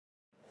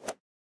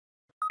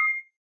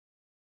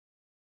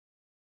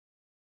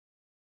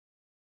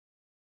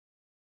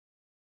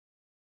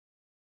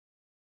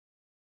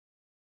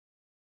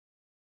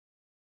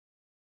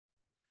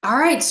All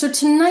right, so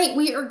tonight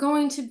we are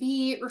going to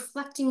be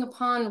reflecting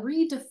upon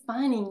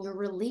redefining your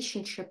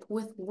relationship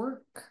with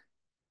work.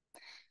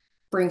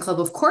 Brain Club,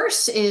 of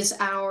course, is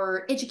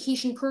our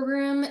education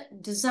program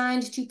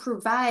designed to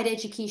provide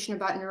education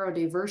about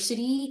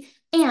neurodiversity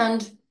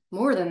and,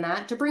 more than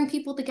that, to bring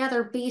people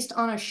together based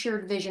on a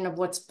shared vision of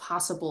what's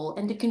possible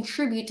and to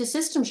contribute to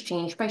systems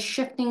change by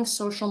shifting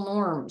social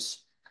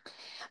norms,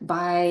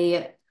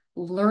 by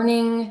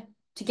learning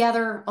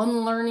together,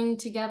 unlearning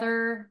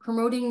together,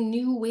 promoting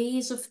new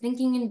ways of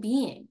thinking and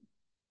being.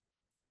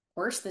 Of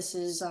course, this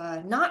is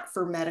not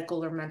for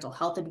medical or mental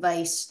health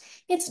advice.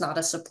 It's not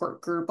a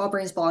support group. All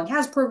Brains Belong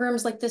has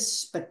programs like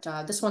this, but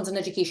this one's an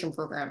education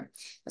program.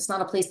 It's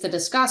not a place to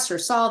discuss or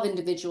solve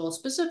individual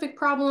specific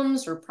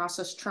problems or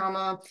process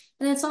trauma.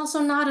 And it's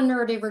also not a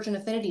neurodivergent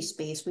affinity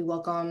space. We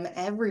welcome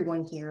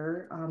everyone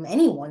here,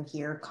 anyone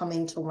here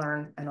coming to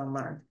learn and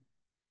unlearn.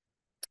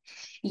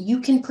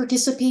 You can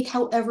participate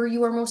however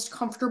you are most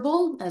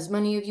comfortable. As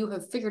many of you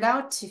have figured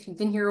out, if you've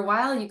been here a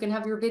while, you can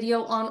have your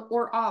video on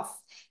or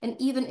off. And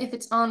even if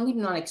it's on, we do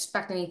not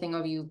expect anything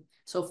of you.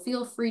 So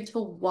feel free to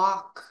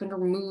walk or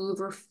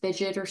move or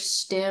fidget or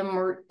stim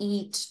or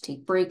eat,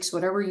 take breaks,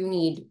 whatever you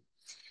need.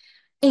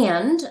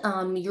 And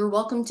you're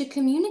welcome to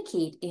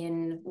communicate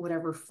in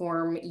whatever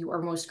form you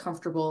are most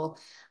comfortable.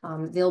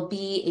 There'll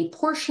be a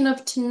portion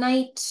of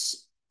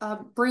tonight's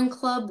Brain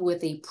Club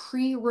with a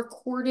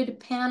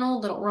pre-recorded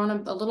panel that'll run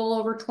a little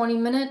over 20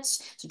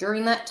 minutes. So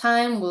during that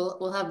time,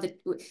 we'll have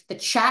the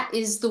chat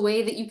is the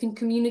way that you can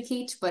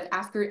communicate, but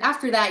after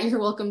that, you're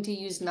welcome to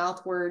use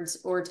mouth words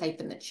or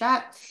type in the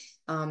chat.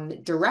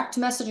 Direct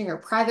messaging or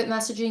private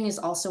messaging is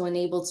also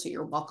enabled, so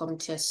you're welcome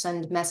to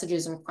send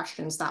messages and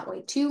questions that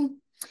way too.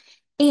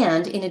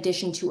 And in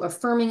addition to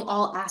affirming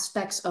all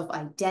aspects of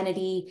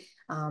identity,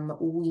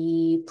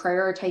 we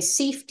prioritize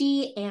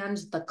safety and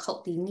the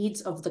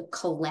needs of the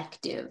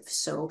collective.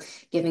 So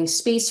giving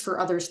space for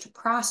others to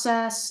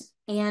process.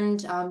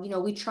 And,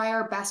 we try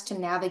our best to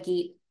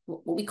navigate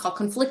what we call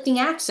conflicting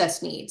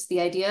access needs. The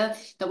idea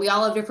that we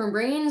all have different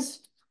brains,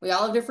 we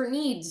all have different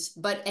needs,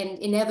 and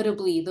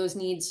inevitably those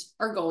needs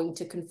are going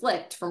to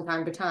conflict from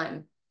time to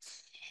time.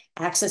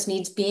 Access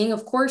needs being,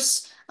 of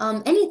course,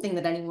 anything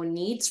that anyone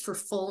needs for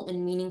full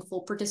and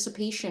meaningful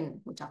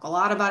participation. We talk a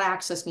lot about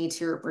access needs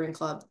here at Brain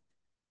Club.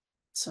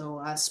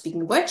 So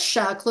speaking of which,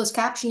 closed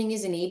captioning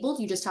is enabled.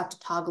 You just have to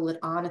toggle it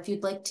on if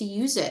you'd like to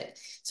use it.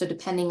 So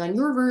depending on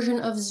your version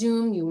of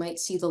Zoom, you might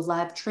see the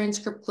live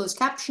transcript closed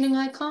captioning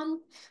icon.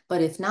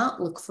 But if not,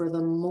 look for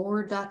the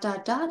more ...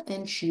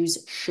 and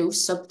choose show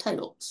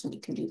subtitles. And you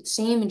can do the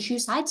same and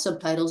choose hide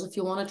subtitles if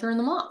you want to turn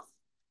them off.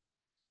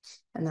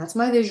 And that's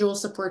my visual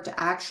support to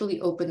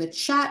actually open the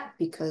chat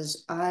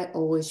because I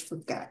always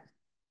forget.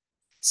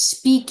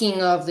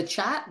 Speaking of the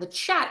chat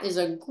is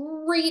a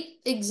great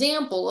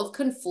example of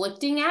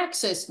conflicting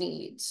access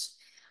needs.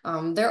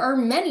 There are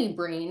many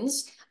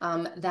brains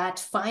that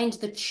find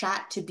the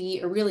chat to be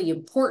a really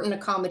important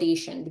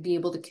accommodation, to be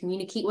able to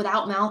communicate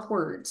without mouth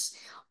words.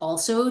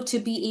 Also to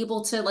be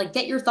able to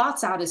get your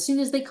thoughts out as soon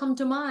as they come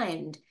to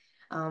mind.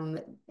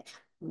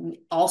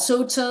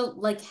 Also to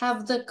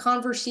have the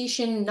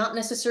conversation not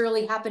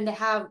necessarily happen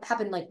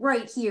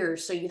right here,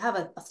 so you have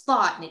a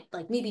thought and it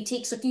maybe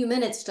takes a few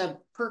minutes to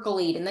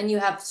percolate and then you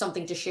have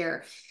something to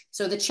share.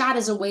 So the chat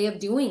is a way of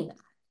doing that,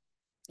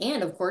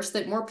 and of course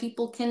that more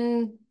people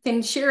can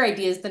share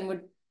ideas than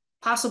would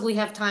possibly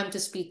have time to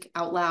speak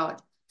out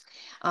loud.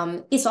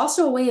 It's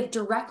also a way of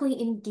directly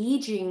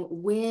engaging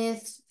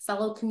with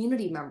fellow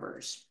community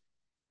members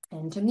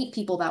and to meet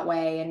people that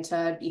way and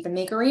to even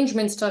make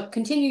arrangements to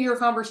continue your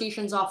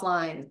conversations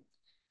offline.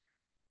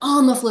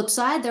 On the flip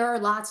side, there are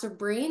lots of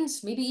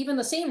brains, maybe even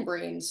the same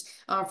brains,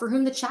 for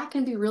whom the chat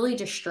can be really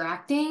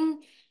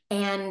distracting.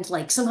 And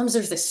sometimes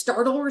there's this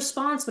startle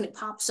response when it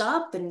pops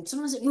up, and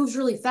sometimes it moves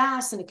really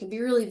fast and it can be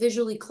really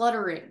visually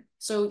cluttering.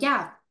 So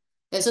yeah,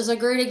 this is a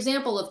great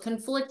example of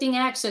conflicting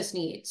access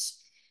needs.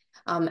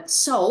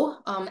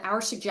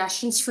 Our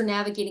suggestions for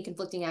navigating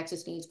conflicting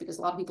access needs, because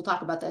a lot of people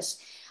talk about this,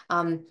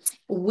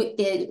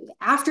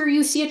 after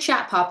you see a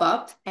chat pop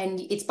up and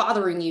it's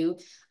bothering you,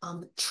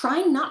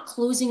 try not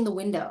closing the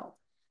window.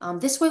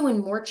 This way, when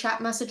more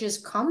chat messages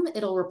come,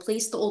 it'll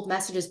replace the old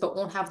messages but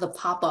won't have the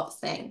pop-up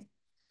thing.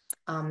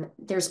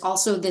 There's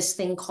also this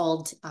thing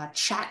called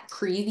chat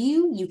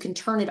preview. You can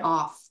turn it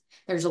off.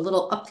 There's a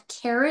little up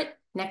caret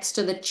next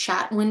to the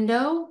chat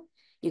window.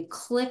 You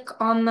click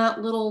on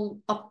that little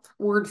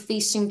upward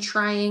facing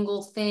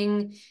triangle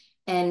thing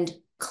and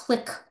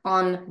click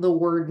on the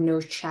word no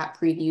chat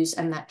previews,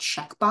 and that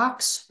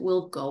checkbox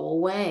will go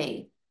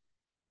away.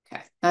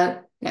 Okay.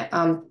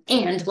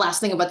 And last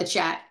thing about the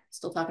chat,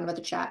 still talking about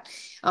the chat.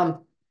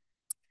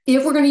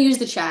 If we're going to use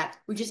the chat,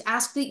 we just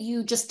ask that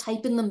you just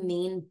type in the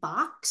main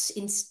box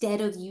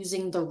instead of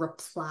using the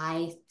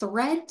reply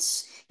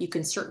threads. You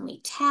can certainly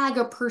tag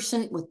a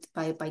person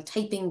by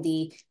typing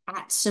the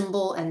 @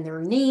 symbol and their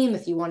name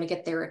if you want to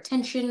get their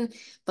attention,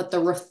 but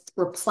the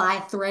reply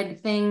thread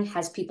thing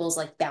has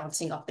people's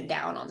bouncing up and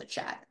down on the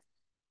chat.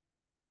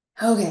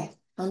 Okay,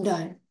 I'm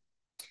done.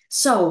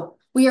 So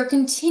we are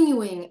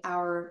continuing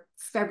our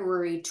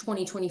February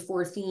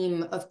 2024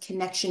 theme of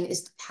connection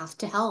is the path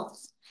to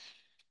health.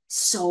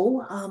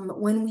 So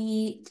when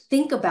we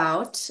think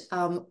about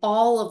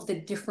all of the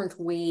different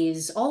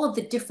ways, all of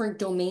the different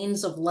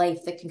domains of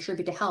life that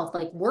contribute to health,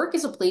 like work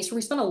is a place where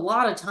we spend a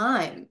lot of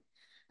time.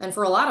 And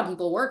for a lot of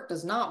people, work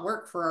does not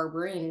work for our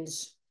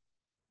brains.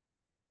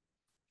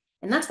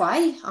 And that's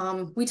why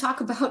we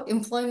talk about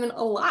employment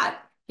a lot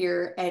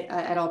here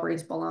at All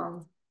Brains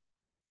Belong.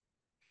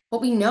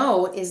 What we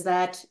know is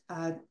that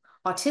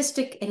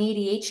autistic and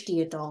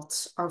ADHD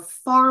adults are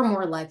far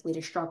more likely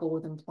to struggle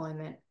with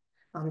employment.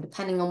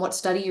 Depending on what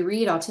study you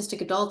read,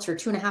 autistic adults are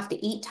 2.5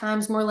 to 8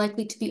 times more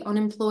likely to be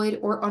unemployed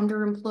or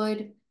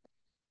underemployed.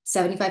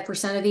 75%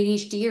 of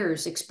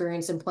ADHDers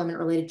experience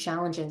employment-related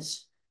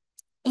challenges.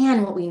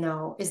 And what we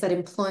know is that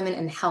employment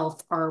and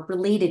health are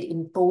related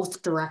in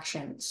both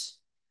directions.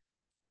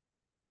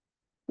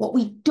 What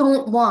we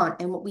don't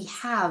want and what we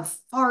have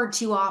far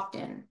too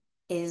often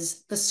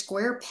is the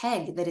square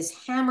peg that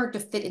is hammered to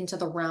fit into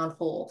the round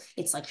hole.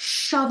 It's like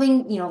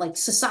shoving, like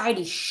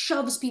society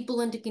shoves people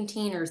into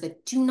containers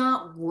that do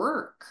not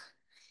work.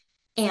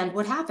 And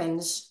what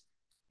happens?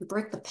 We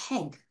break the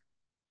peg.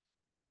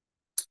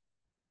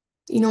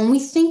 When we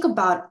think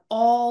about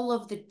all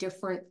of the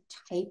different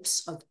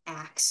types of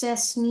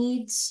access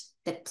needs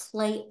that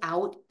play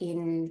out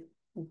in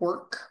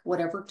work,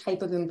 whatever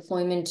type of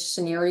employment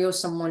scenario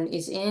someone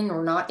is in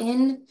or not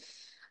in,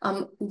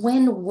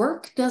 when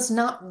work does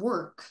not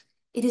work,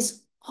 it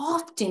is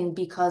often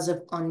because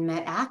of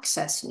unmet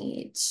access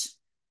needs.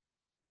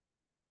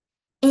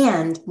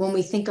 And when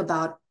we think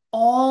about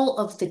all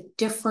of the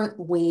different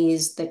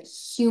ways that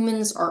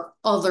humans are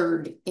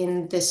othered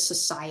in this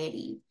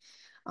society,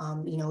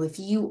 if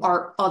you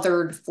are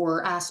othered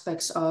for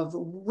aspects of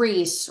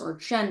race or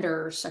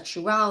gender, or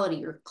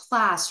sexuality or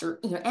class or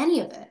any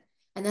of it,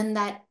 and then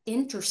that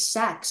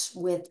intersects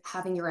with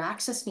having your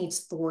access needs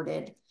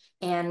thwarted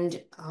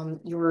and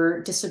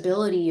your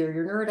disability or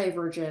your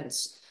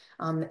neurodivergence,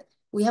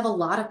 we have a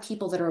lot of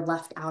people that are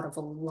left out of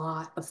a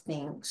lot of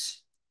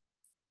things.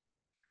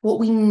 What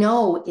we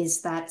know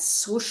is that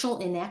social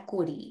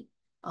inequity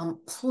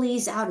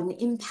plays out and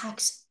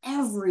impacts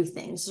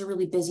everything. This is a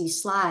really busy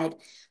slide,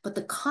 but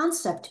the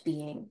concept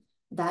being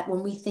that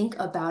when we think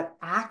about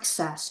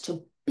access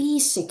to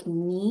basic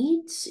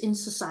needs in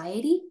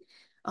society,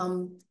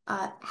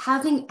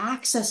 having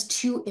access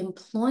to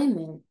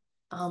employment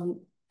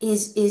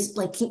is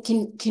like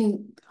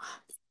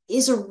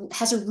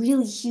has a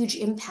really huge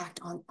impact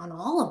on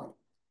all of it.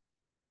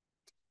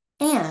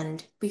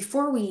 And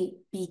before we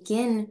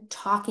begin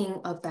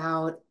talking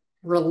about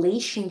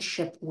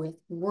relationship with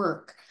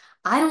work,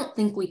 I don't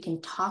think we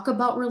can talk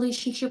about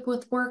relationship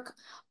with work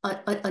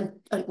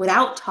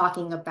without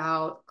talking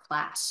about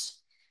class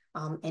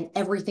and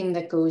everything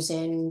that goes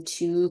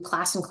into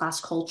class and class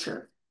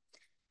culture.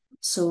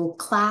 So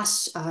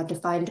class,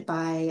 defined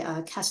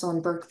by Kessel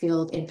and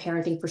Berkfield in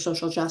Parenting for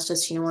Social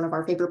Justice, one of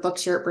our favorite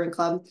books here at Brain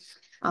Club,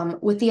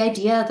 with the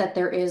idea that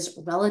there is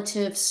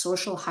relative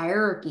social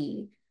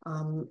hierarchy,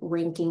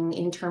 ranking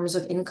in terms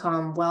of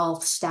income,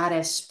 wealth,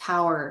 status,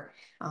 power.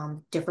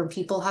 Different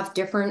people have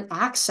different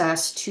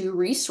access to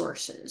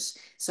resources.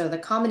 So the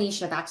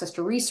combination of access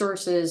to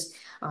resources,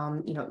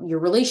 your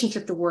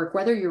relationship to work,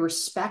 whether you're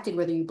respected,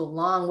 whether you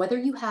belong, whether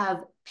you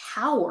have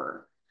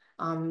power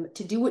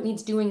to do what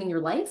needs doing in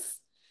your life.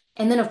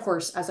 And then, of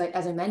course, as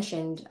I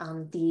mentioned,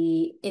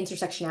 the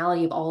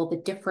intersectionality of all of the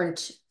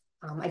different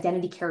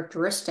identity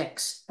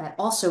characteristics that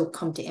also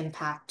come to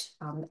impact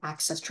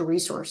access to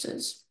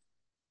resources.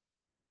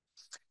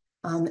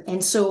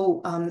 And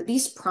so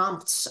these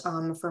prompts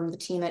from the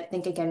team at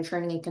Think Again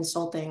Training and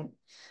Consulting,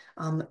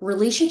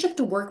 relationship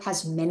to work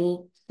has many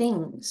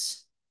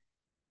things.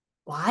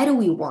 Why do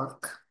we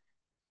work?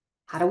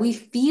 How do we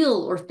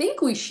feel or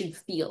think we should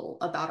feel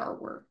about our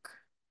work?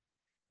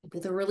 Maybe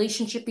the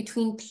relationship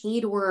between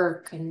paid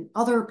work and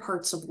other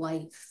parts of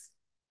life.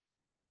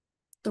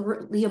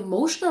 The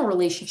emotional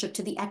relationship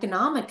to the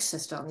economic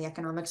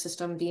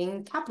system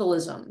being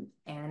capitalism,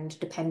 and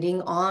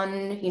depending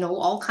on,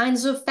 all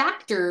kinds of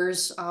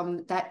factors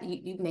that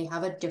you may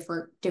have a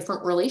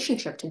different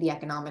relationship to the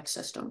economic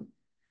system.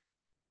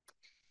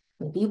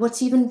 Maybe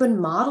what's even been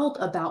modeled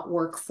about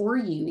work for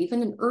you,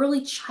 even in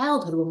early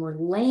childhood when we're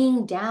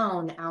laying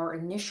down our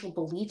initial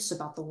beliefs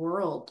about the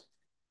world.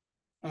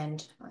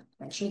 And I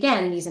mention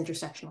again, these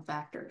intersectional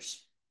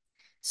factors.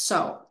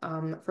 So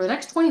for the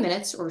next 20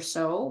 minutes or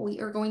so,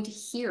 we are going to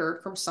hear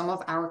from some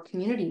of our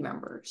community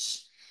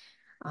members.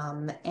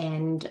 What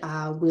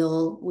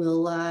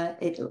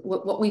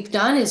we've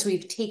done is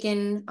we've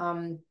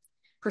taken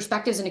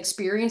perspectives and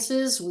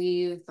experiences,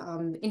 we've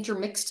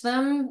intermixed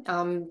them,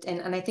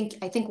 and I think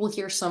we'll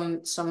hear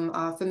some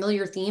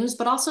familiar themes,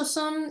 but also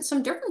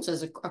some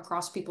differences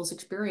across people's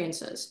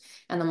experiences,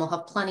 and then we'll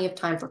have plenty of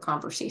time for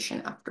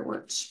conversation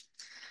afterwards.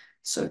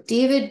 So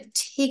David,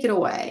 take it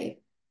away.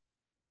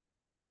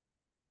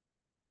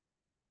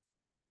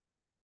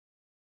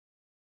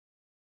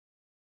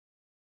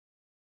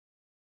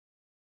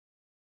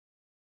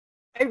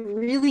 I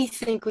really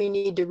think we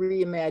need to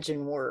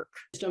reimagine work.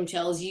 System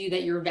tells you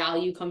that your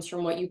value comes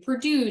from what you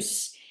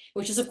produce,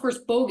 which is of course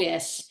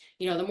bogus.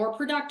 You know, the more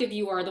productive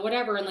you are, the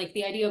whatever, and like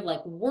the idea of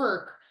like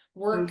work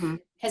Mm-hmm.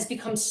 has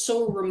become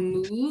so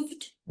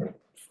removed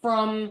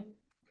from,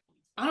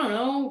 I don't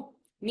know,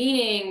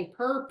 meaning,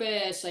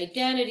 purpose,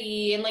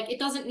 identity, and like it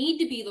doesn't need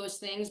to be those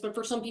things, but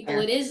for some people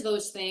Fair. it is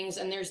those things,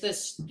 and there's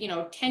this, you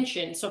know,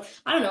 tension. So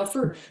I don't know,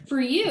 for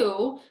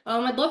you,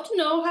 I'd love to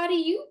know, how do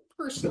you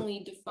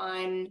personally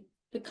define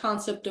the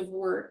concept of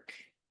work?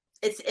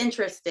 It's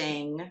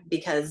interesting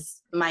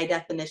because my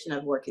definition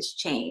of work has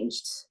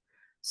changed.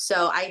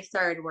 So I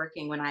started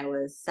working when I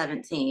was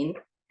 17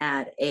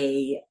 at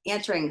a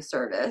answering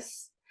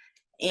service.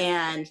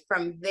 And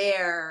from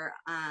there,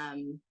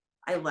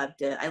 I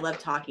loved it. I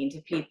loved talking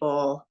to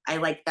people. I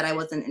liked that I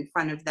wasn't in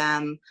front of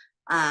them.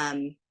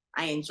 I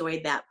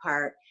enjoyed that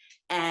part.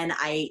 And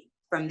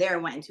from there,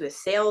 went into a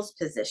sales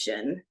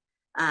position.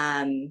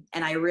 And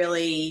I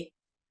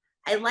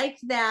liked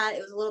that.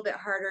 It was a little bit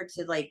harder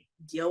to like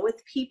deal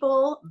with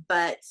people,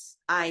 but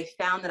I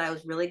found that I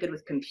was really good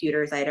with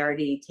computers. I had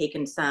already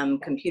taken some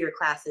computer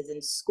classes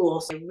in school,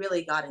 so I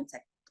really got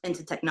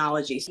into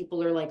technology.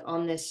 People are like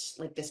on this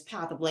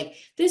path of like,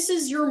 this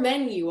is your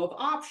menu of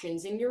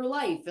options in your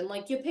life, and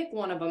like you pick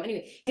one of them.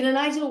 Anyway, in an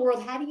ideal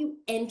world, how do you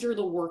enter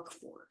the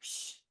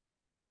workforce?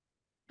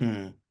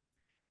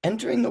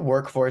 Entering the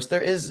workforce,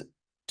 there is,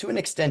 to an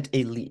extent,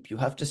 a leap. You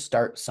have to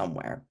start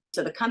somewhere.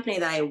 So the company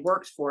that I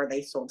worked for,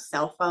 they sold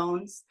cell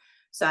phones.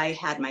 So I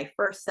had my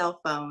first cell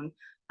phone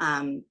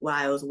while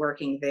I was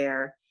working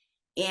there.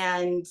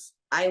 And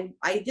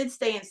I did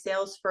stay in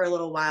sales for a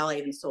little while. I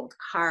even sold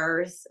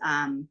cars,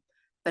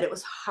 but it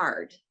was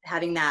hard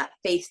having that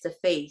face to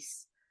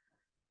face.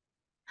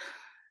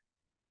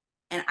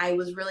 And I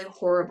was really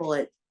horrible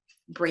at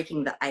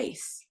breaking the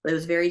ice. It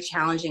was very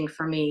challenging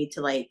for me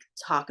to like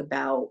talk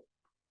about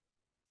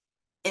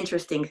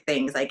interesting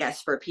things, I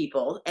guess, for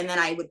people. And then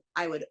I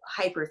would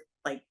hyper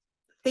like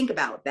think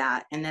about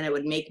that, and then it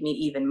would make me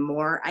even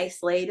more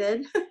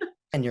isolated.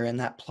 And you're in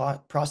that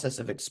process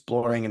of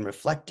exploring and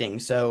reflecting.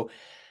 So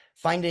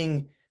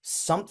finding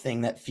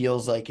something that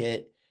feels like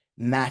it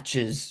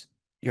matches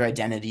your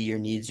identity, your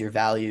needs, your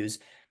values,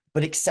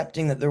 but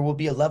accepting that there will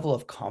be a level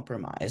of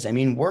compromise. I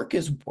mean, work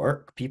is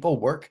work. People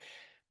work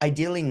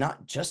ideally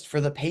not just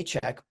for the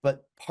paycheck,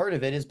 but part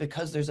of it is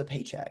because there's a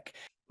paycheck.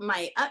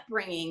 My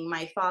upbringing,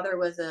 my father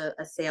was a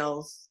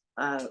sales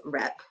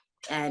rep,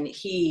 and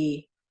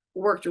he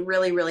worked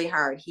really, really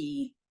hard.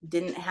 He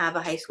didn't have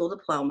a high school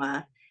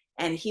diploma,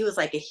 and he was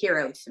like a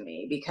hero to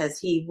me because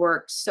he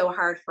worked so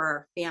hard for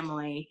our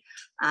family.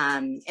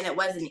 And it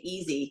wasn't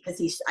easy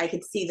because I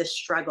could see the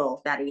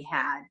struggle that he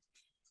had.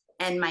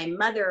 And my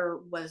mother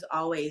was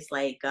always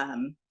like,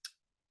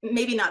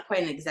 maybe not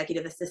quite an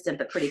executive assistant,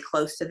 but pretty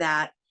close to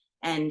that.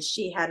 And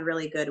she had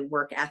really good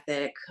work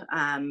ethic.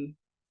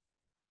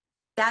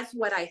 That's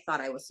what I thought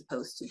I was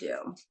supposed to do.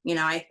 You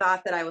know, I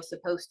thought that I was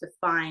supposed to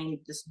find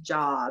this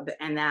job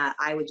and that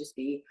I would just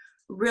be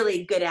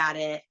really good at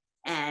it,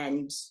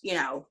 and, you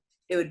know,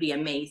 it would be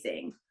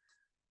amazing.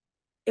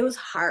 It was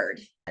hard.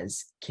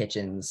 As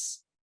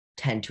kitchens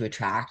tend to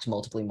attract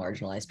multiply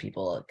marginalized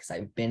people, because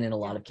I've been in a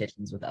lot of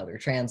kitchens with other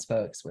trans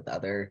folks, with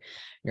other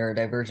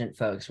neurodivergent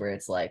folks, where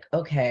it's like,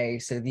 okay,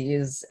 so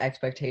these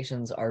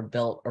expectations are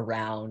built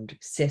around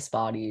cis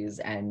bodies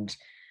and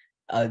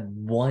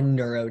one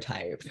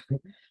neurotype,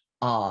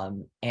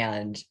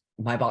 and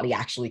my body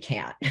actually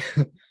can't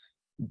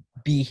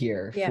be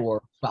here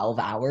for 12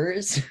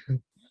 hours.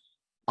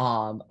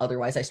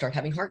 Otherwise I start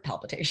having heart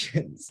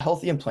palpitations.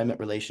 Healthy employment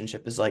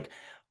relationship is like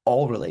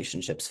all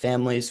relationships,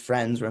 families,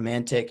 friends,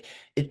 romantic.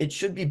 It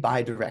should be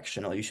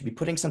bi-directional. You should be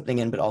putting something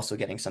in, but also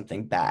getting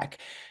something back.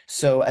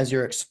 So as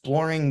you're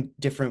exploring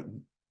different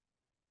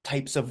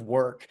types of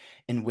work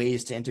and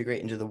ways to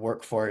integrate into the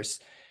workforce,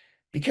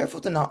 be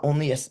careful to not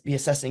only be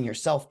assessing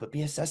yourself, but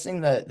be assessing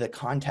the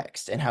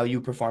context and how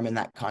you perform in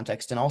that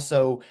context, and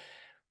also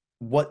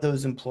what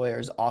those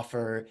employers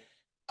offer,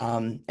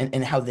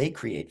 and how they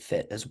create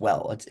fit as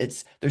well.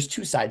 There's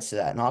two sides to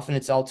that, and often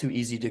it's all too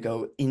easy to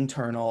go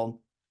internal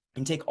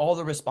and take all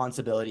the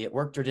responsibility. It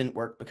worked or didn't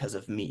work because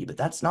of me, but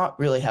that's not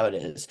really how it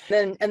is.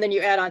 And then you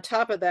add on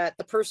top of that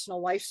the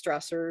personal life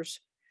stressors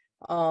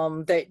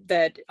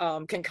that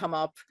can come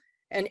up.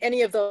 And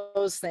any of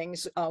those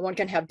things, one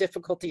can have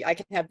difficulty. I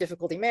can have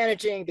difficulty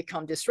managing,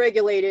 become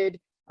dysregulated.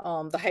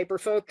 The hyper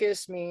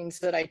focus means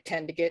that I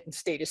tend to get and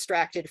stay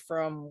distracted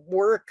from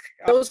work.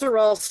 Those are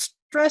all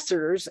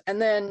stressors.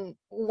 And then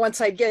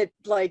once I get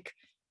like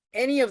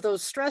any of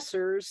those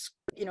stressors,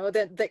 you know,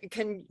 that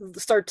can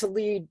start to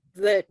lead,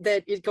 that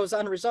it goes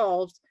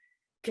unresolved,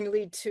 can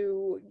lead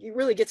to, it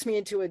really gets me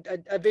into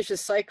a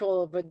vicious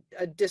cycle of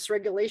a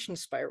dysregulation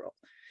spiral.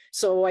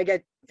 So I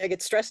get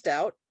stressed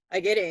out, I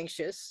get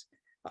anxious,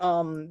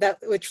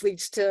 which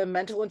leads to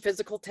mental and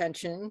physical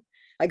tension.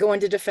 I go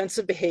into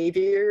defensive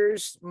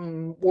behaviors,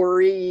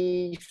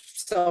 worry,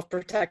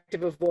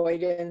 self-protective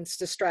avoidance,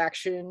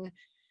 distraction.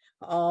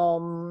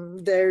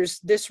 There's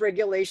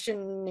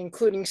dysregulation,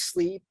 including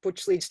sleep,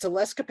 which leads to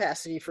less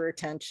capacity for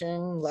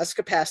attention, less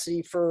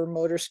capacity for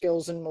motor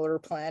skills and motor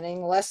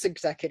planning, less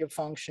executive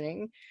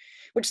functioning,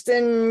 which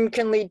then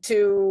can lead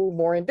to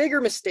more and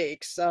bigger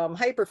mistakes,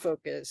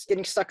 hyperfocus,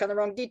 getting stuck on the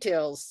wrong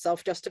details,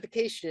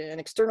 self-justification,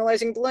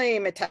 externalizing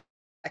blame, attacking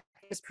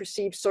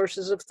perceived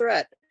sources of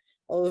threat,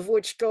 all of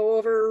which go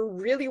over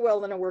really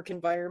well in a work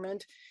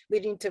environment,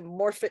 leading to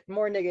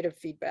more negative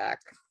feedback,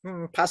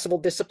 possible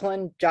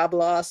discipline, job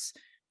loss,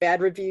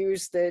 bad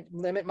reviews that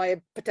limit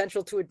my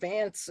potential to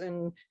advance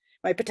and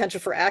my potential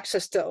for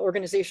access to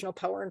organizational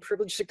power and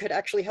privilege that could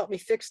actually help me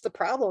fix the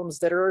problems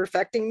that are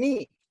affecting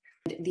me.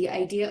 The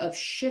idea of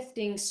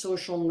shifting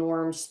social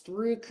norms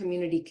through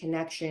community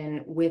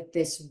connection with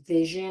this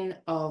vision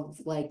of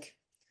like,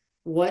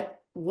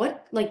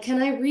 like,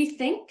 can I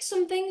rethink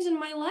some things in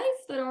my life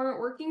that aren't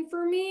working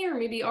for me or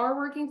maybe are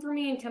working for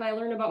me? And can I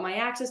learn about my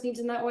access needs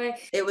in that way?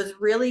 It was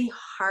really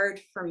hard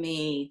for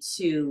me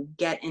to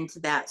get into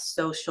that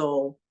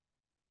social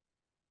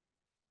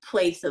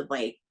place of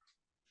like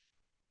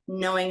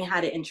knowing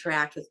how to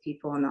interact with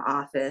people in the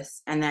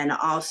office, and then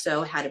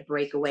also how to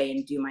break away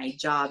and do my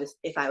job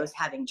if I was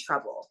having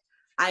trouble.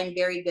 I'm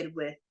very good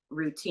with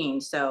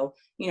routine. So,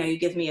 you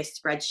give me a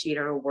spreadsheet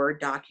or a Word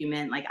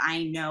document, like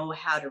I know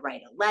how to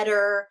write a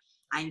letter.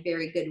 I'm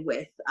very good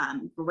with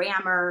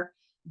grammar.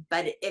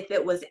 But if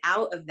it was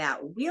out of that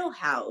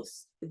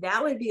wheelhouse,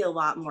 that would be a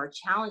lot more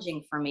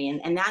challenging for me.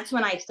 And that's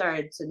when I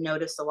started to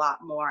notice a lot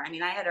more. I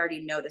mean, I had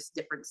already noticed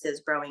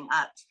differences growing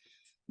up,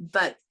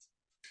 but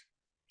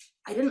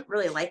I didn't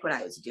really like what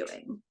I was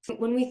doing.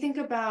 When we think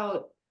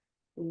about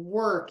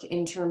work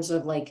in terms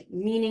of like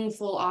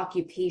meaningful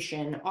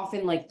occupation,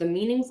 often like the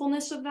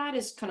meaningfulness of that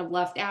is kind of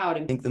left out.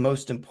 I think the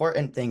most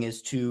important thing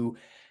is to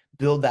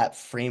build that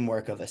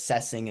framework of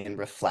assessing and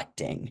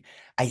reflecting.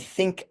 I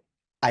think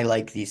I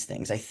like these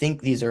things. I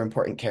think these are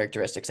important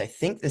characteristics. I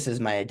think this is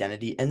my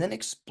identity. And then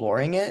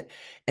exploring it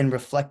and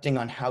reflecting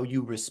on how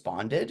you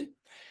responded,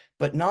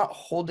 but not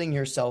holding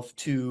yourself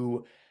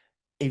to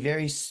a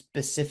very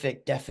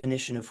specific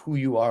definition of who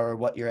you are or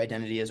what your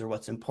identity is or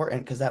what's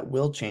important, because that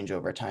will change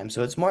over time.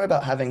 So it's more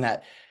about having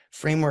that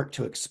framework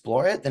to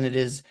explore it than it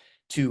is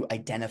to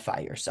identify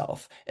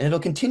yourself. And it'll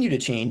continue to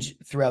change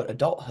throughout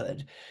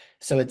adulthood.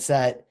 So it's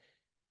about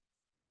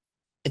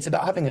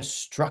having a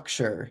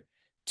structure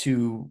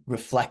to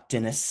reflect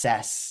and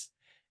assess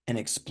and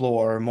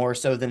explore more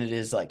so than it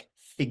is like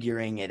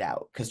figuring it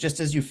out. Because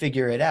just as you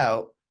figure it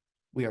out,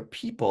 we are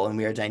people and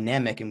we are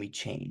dynamic and we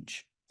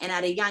change. And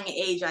at a young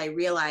age, I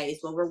realized,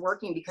 well, we're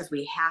working because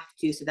we have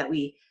to, so that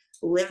we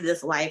live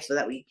this life, so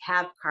that we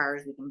have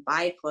cars, we can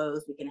buy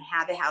clothes, we can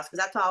have a house.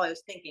 Because that's all I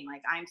was thinking.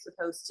 Like, I'm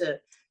supposed to,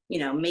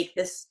 make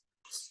this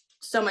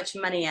so much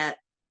money at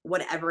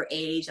whatever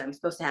age. I'm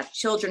supposed to have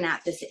children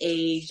at this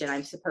age, and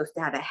I'm supposed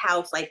to have a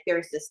house. Like,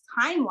 there's this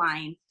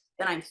timeline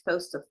that I'm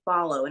supposed to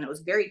follow. And it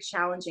was very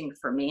challenging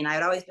for me. And I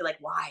would always be like,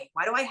 why?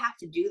 Why do I have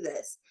to do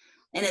this?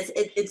 And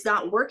it's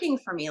not working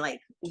for me.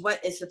 Like,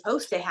 what is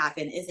supposed to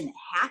happen isn't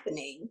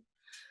happening.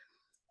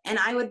 And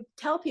I would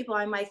tell people,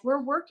 I'm like,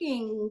 we're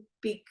working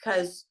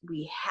because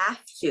we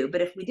have to,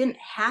 but if we didn't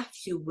have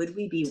to, would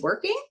we be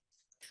working?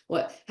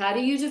 How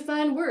do you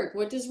define work?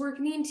 What does work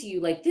mean to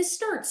you? Like, this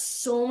starts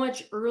so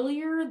much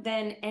earlier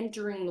than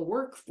entering the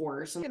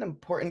workforce. An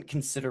important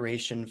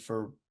consideration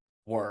for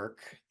work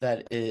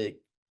that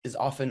is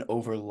often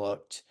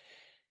overlooked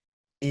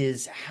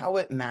is how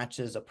it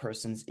matches a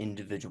person's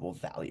individual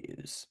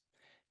values.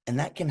 And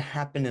that can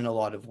happen in a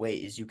lot of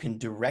ways. You can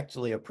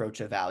directly approach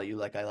a value,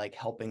 like I like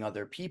helping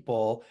other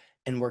people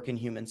and work in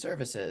human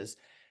services.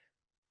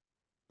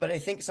 But I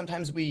think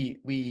sometimes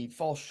we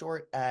fall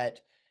short at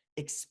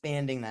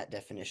expanding that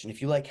definition.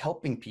 If you like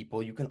helping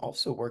people, you can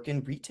also work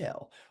in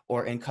retail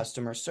or in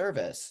customer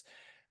service.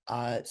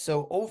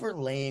 So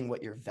overlaying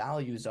what your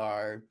values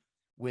are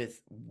with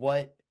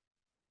what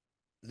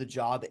the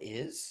job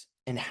is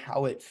and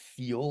how it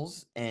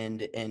feels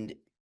and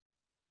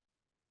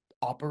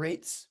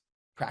operates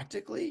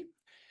practically.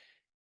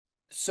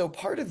 So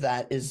part of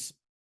that is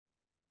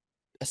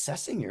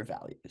assessing your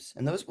values,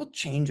 and those will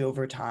change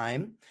over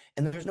time,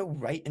 and there's no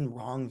right and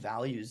wrong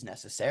values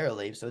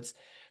necessarily. So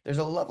there's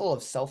a level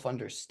of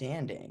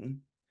self-understanding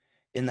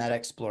in that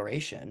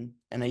exploration.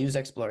 And I use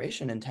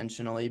exploration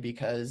intentionally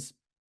because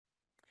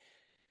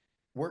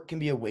work can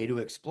be a way to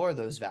explore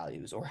those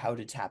values or how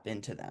to tap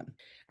into them.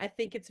 I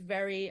think it's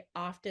very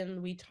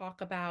often we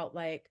talk about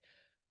like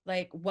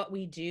what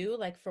we do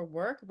like for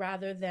work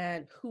rather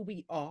than who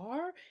we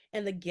are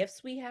and the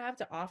gifts we have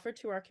to offer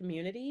to our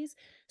communities.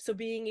 So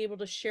being able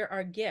to share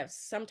our gifts,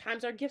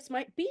 sometimes our gifts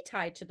might be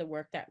tied to the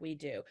work that we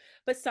do,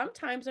 but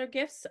sometimes our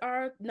gifts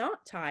are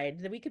not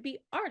tied. That we could be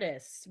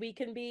artists, we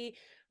can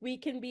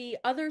be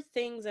other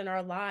things in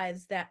our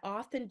lives that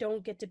often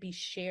don't get to be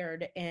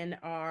shared in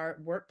our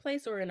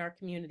workplace or in our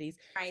communities.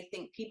 I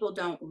think people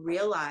don't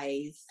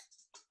realize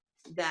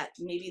that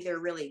maybe they're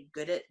really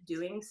good at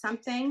doing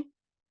something,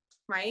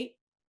 right?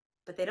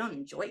 But they don't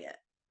enjoy it.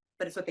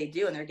 But it's what they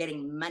do, and they're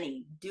getting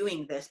money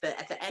doing this. But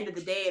at the end of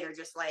the day, they're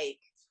just like,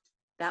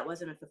 that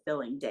wasn't a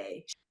fulfilling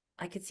day.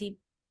 I could see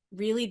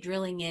really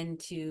drilling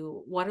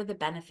into what are the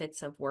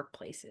benefits of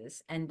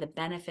workplaces and the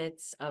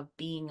benefits of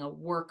being a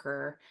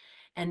worker,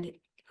 and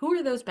who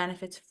are those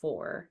benefits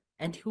for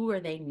and who are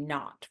they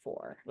not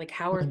for? Like,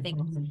 how are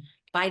things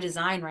by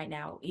design right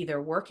now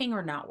either working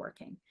or not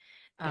working?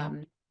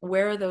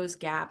 Where are those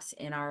gaps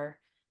in our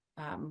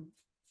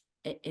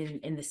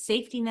in the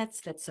safety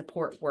nets that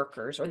support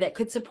workers or that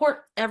could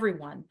support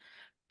everyone?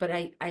 But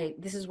I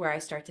this is where I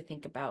start to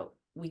think about,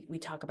 we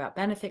talk about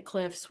benefit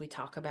cliffs, we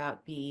talk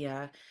about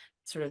the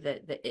sort of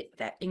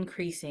that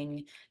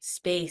increasing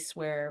space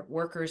where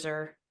workers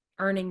are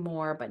earning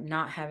more but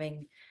not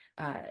having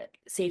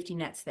safety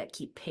nets that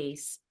keep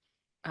pace,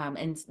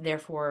 and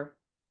therefore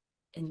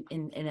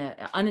in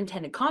a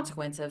unintended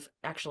consequence of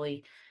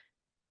actually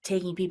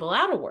taking people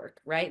out of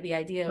work, right? The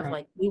idea of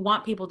like, we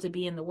want people to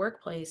be in the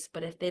workplace,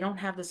 but if they don't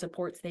have the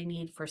supports they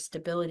need for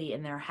stability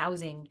in their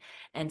housing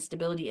and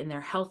stability in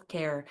their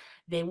healthcare,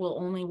 they will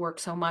only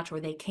work so much or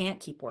they can't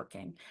keep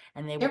working,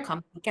 and they will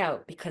come back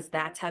out because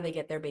that's how they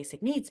get their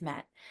basic needs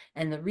met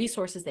and the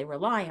resources they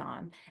rely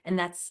on. And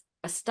that's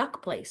a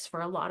stuck place for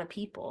a lot of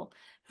people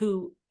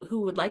who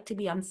would like to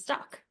be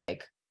unstuck.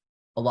 Like,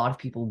 a lot of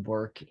people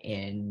work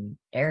in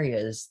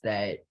areas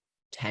that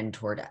tend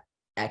toward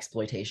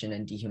exploitation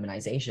and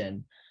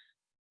dehumanization.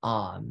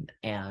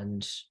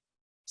 And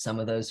some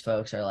of those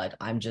folks are like,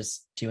 I'm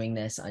just doing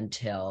this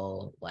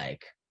until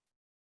like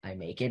I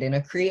make it in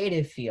a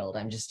creative field.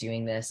 I'm just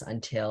doing this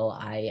until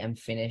I am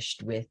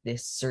finished with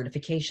this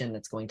certification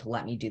that's going to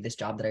let me do this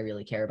job that I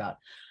really care about.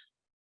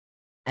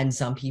 And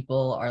some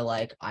people are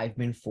like, I've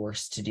been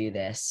forced to do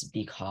this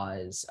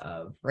because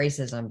of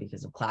racism,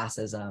 because of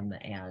classism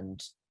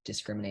and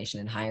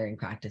discrimination in hiring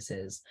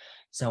practices,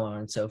 so on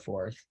and so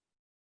forth.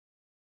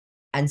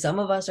 And some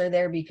of us are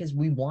there because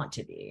we want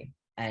to be,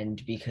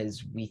 and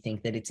because we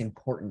think that it's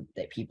important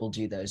that people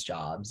do those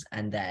jobs,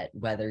 and that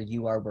whether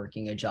you are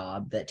working a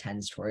job that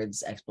tends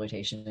towards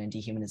exploitation and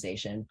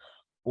dehumanization,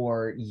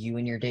 or you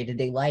in your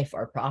day-to-day life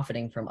are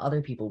profiting from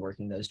other people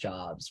working those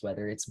jobs,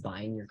 whether it's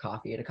buying your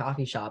coffee at a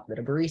coffee shop that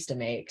a barista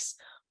makes,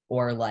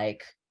 or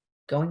like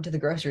going to the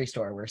grocery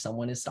store where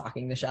someone is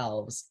stocking the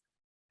shelves.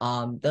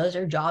 Those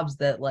are jobs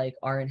that like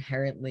are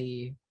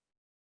inherently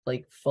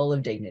like full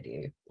of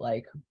dignity.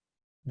 Like,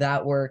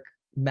 that work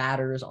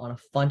matters on a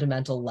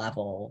fundamental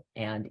level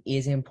and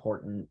is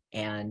important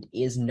and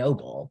is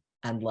noble.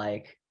 And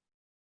like,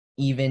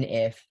 even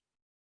if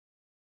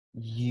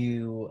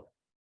you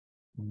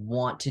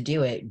want to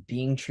do it,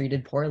 being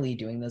treated poorly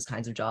doing those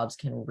kinds of jobs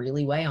can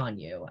really weigh on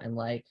you. And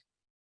like,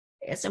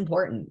 it's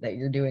important that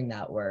you're doing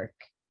that work,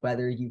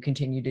 whether you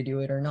continue to do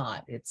it or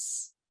not.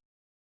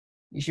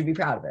 You should be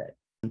proud of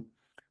it.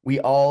 We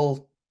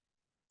all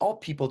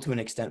people to an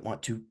extent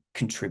want to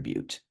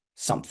contribute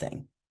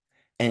something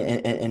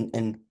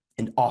and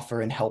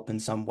offer and help in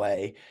some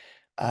way.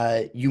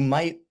 You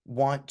might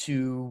want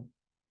to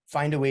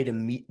find a way to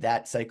meet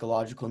that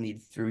psychological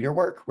need through your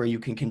work, where you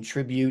can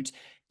contribute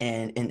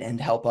and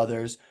help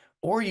others,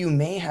 or you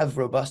may have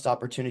robust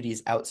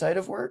opportunities outside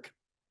of work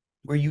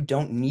where you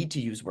don't need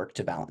to use work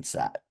to balance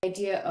that.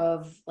 Idea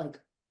of like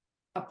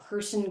a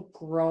person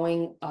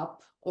growing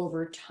up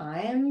over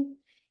time,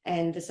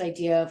 and this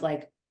idea of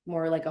like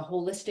more like a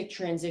holistic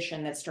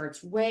transition that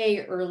starts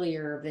way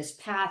earlier, this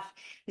path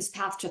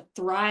to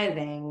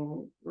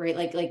thriving, right?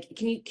 Like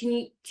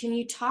can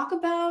you talk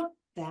about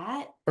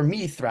that? For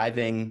me,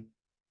 thriving,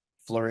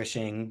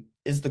 flourishing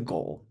is the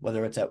goal,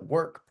 whether it's at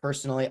work,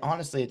 personally.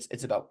 Honestly,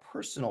 it's about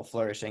personal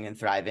flourishing and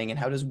thriving, and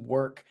how does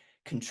work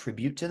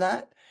contribute to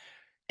that?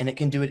 And it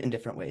can do it in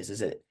different ways.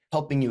 Is it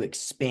helping you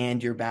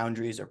expand your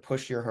boundaries or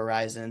push your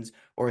horizons,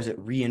 or is it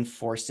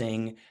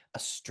reinforcing a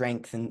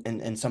strength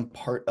and some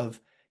part of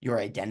your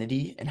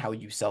identity and how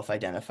you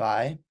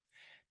self-identify?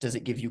 Does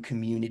it give you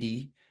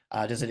community?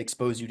 Does it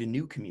expose you to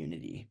new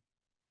community?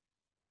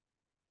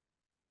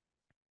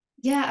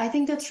 Yeah, I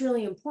think that's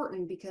really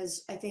important,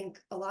 because I think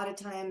a lot of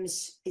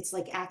times it's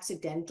like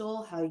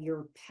accidental how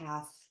your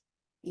path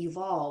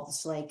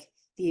evolves, like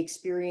the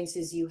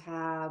experiences you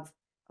have,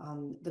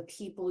 the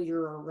people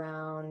you're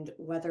around,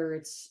 whether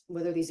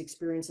these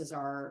experiences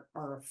are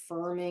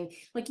affirming.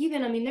 Like,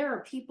 even, I mean, there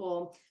are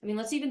people, I mean,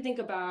 let's even think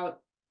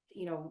about,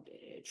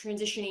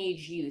 transition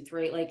age youth,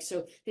 right? Like,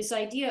 so this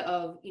idea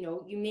of,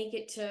 you make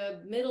it to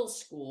middle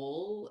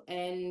school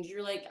and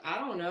you're like, I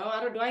don't know,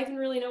 do I even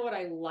really know what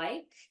I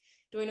like?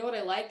 Do I know what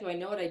I like? Do I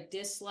know what I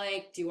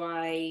dislike? Do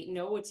I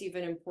know what's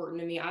even important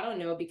to me? I don't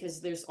know,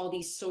 because there's all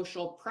these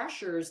social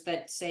pressures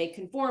that say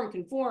conform,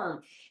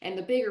 conform. And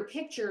the bigger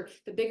picture,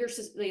 the bigger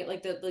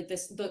like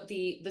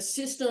the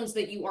systems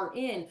that you are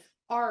in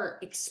are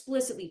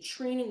explicitly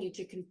training you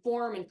to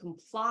conform and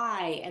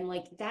comply. And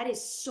like, that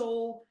is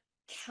so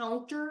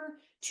counter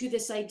to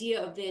this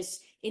idea of this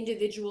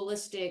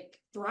individualistic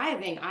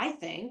thriving, I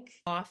think.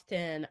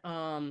 Often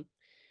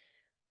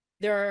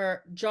there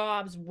are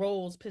jobs,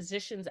 roles,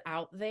 positions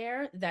out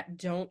there that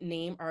don't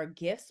name our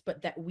gifts,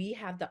 but that we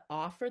have the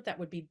offer that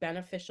would be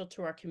beneficial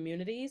to our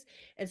communities.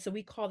 And so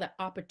we call that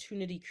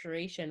opportunity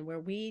creation, where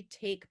we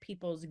take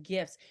people's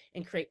gifts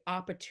and create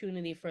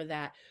opportunity for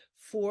that,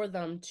 for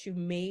them to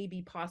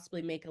maybe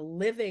possibly make a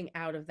living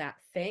out of that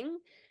thing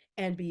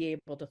and be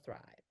able to thrive.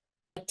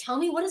 Tell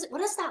me, what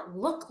does that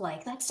look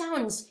like? That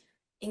sounds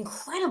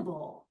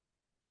incredible.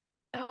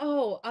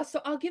 Oh, so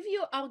I'll give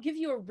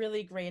you a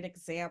really great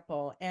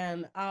example,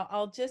 and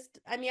I'll just,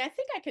 I mean, I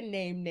think I can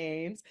name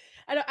names.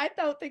 I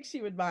don't think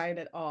she would mind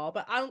at all,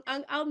 but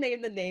I'll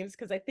name the names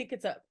because I think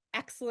it's a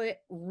excellent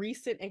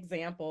recent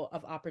example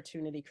of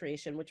opportunity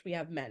creation, which we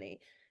have many.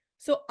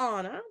 So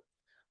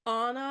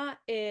Anna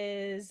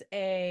is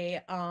a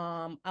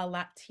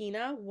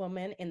Latina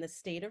woman in the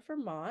state of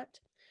Vermont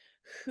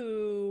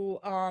who,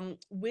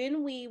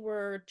 when we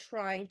were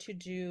trying to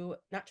do,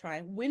 not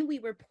trying, when we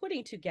were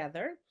putting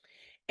together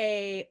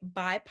a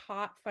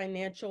BIPOC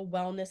financial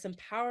wellness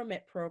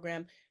empowerment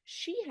program,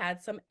 she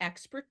had some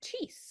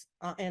expertise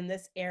in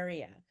this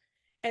area.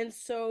 And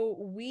so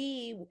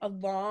we,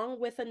 along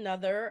with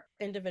another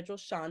individual,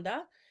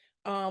 Shonda,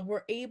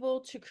 were able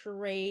to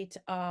create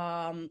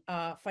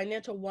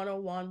financial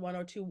 101,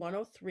 102,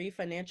 103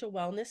 financial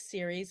wellness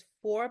series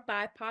for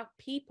BIPOC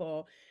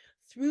people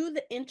through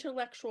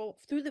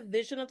through the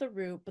vision of the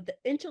root, but the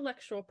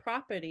intellectual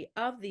property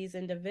of these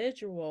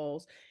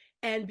individuals,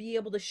 and be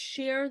able to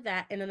share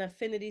that in an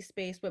affinity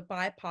space with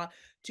BIPOC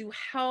to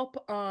help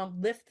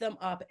lift them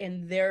up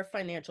in their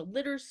financial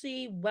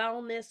literacy,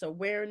 wellness,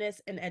 awareness,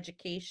 and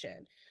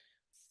education.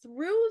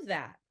 Through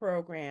that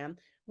program,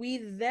 we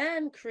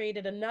then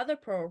created another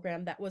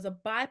program that was a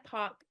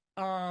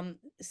BIPOC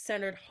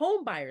centered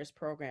home buyers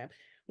program,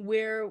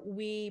 where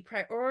we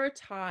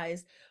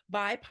prioritized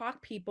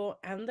BIPOC people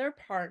and their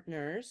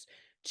partners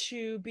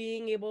to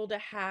being able to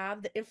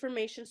have the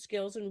information,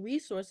 skills, and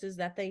resources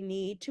that they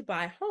need to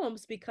buy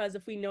homes. Because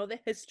if we know the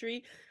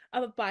history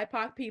of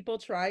BIPOC people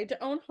trying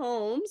to own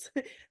homes,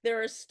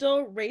 there are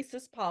still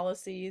racist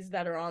policies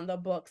that are on the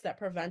books that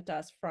prevent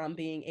us from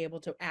being able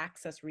to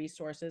access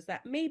resources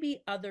that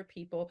maybe other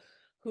people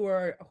who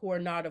are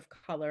not of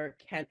color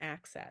can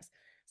access.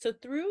 So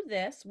through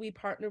this, we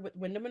partnered with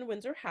Wyndham and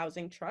Windsor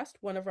Housing Trust,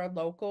 one of our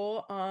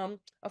local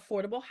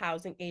affordable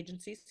housing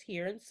agencies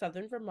here in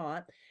Southern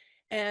Vermont.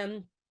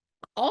 And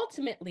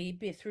ultimately,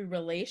 be through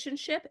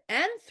relationship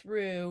and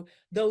through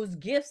those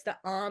gifts that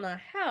Anna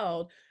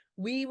held,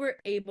 we were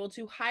able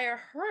to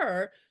hire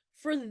her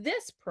for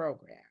this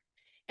program.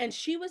 And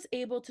she was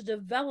able to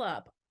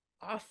develop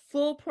a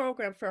full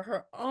program for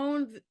her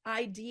own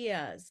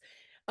ideas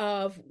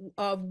of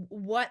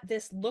what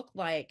this looked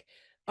like,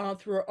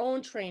 through her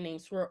own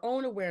trainings, through her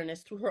own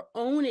awareness, through her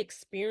own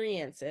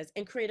experiences,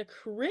 and create a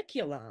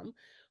curriculum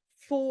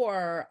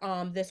for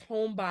this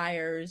home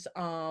buyers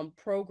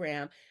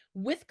program,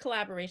 with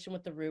collaboration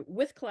with the Root,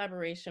 with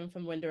collaboration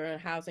from Windsor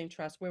Housing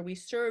Trust, where we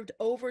served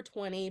over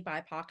 20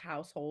 BIPOC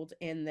households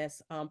in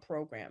this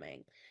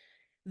programming.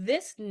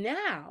 This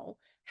now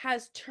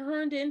has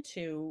turned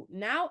into,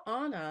 now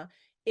Anna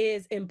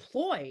is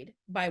employed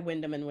by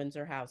Wyndham and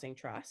Windsor Housing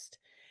Trust,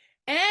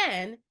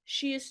 and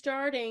she is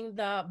starting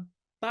the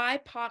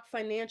BIPOC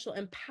financial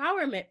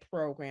empowerment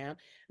program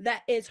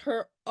that is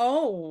her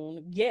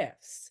own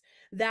gifts,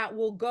 that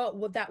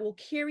will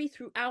carry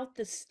throughout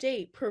the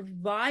state,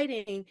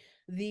 providing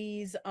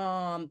these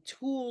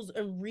tools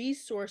and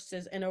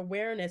resources and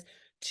awareness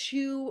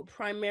to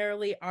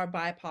primarily our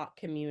BIPOC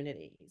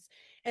communities.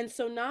 And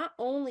so not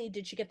only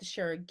did she get to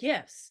share her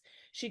gifts,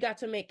 she got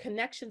to make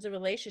connections and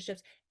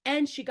relationships,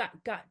 and she got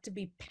to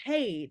be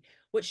paid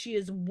what she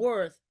is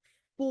worth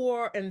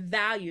for and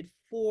valued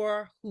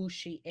for who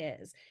she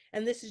is.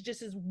 And this is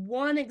just as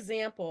one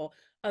example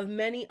of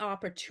many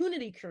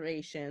opportunity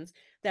creations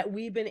that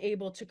we've been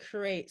able to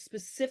create,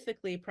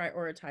 specifically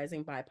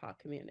prioritizing BIPOC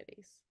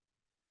communities.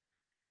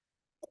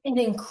 An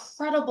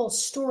incredible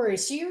story.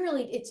 So you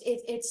really,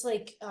 it's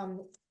like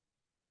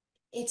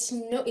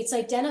it's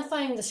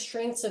identifying the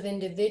strengths of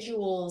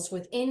individuals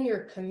within your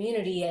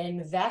community and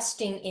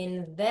investing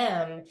in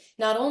them.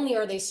 Not only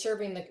are they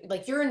serving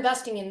like you're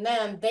investing in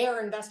them, they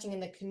are investing in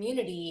the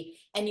community,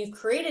 and you've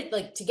created,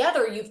 like,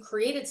 together you've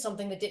created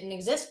something that didn't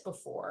exist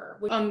before.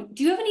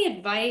 Do you have any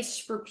advice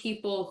for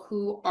people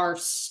who are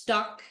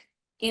stuck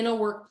in a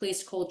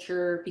workplace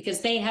culture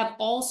because they have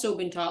also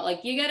been taught,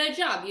 like, you get a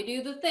job, you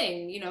do the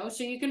thing,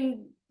 so you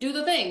can do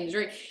the things,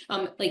 right?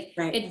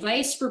 Right.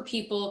 Advice for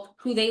people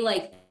who they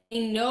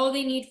know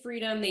they need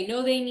freedom, they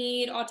know they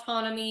need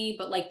autonomy,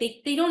 but like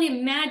they don't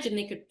imagine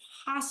they could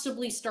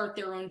possibly start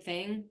their own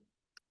thing.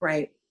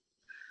 Right.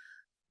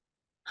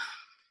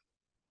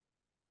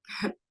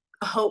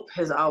 Hope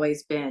has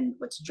always been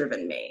what's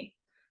driven me.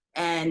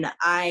 And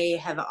I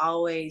have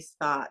always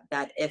thought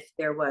that if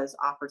there was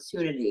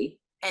opportunity,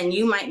 and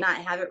you might not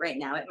have it right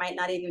now, it might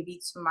not even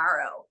be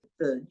tomorrow.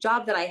 The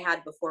job that I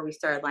had before we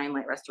started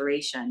Limelight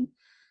Restoration,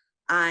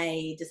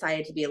 I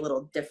decided to be a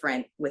little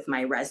different with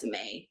my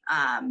resume.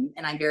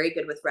 And I'm very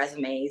good with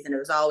resumes. And it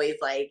was always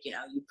like, you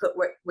know, you put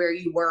where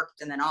you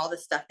worked and then all the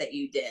stuff that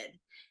you did.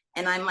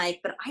 And I'm like,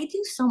 but I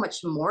do so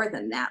much more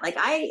than that. Like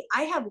I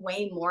have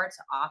way more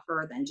to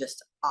offer than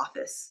just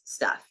office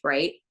stuff,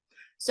 right?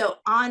 So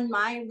on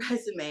my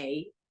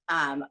resume,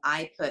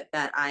 I put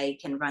that I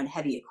can run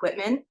heavy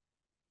equipment.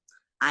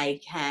 I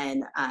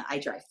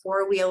drive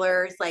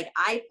four-wheelers. Like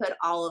I put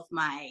all of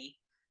my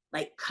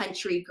like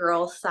country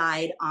girl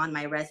side on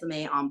my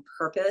resume on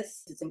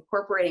purpose. It's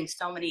incorporating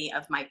so many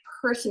of my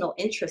personal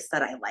interests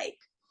that I like.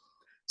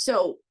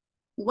 So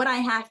what I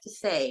have to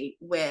say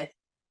with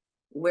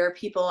where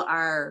people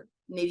are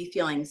maybe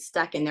feeling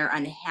stuck and they're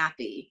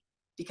unhappy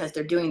because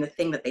they're doing the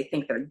thing that they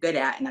think they're good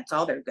at and that's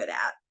all they're good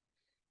at.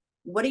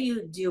 What do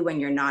you do when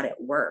you're not at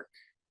work?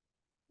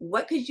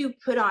 What could you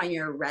put on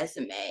your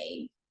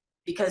resume?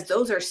 Because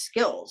those are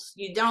skills.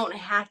 You don't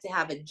have to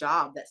have a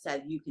job that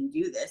says you can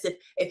do this.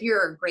 If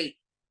you're a great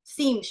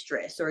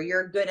seamstress or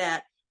you're good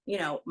at, you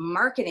know,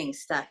 marketing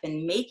stuff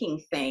and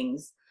making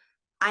things,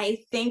 I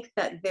think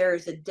that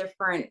there's a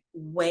different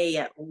way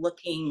at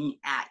looking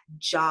at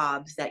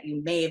jobs that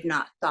you may have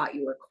not thought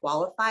you were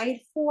qualified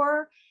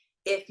for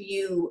if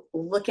you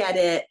look at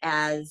it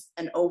as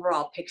an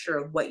overall picture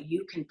of what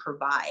you can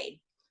provide.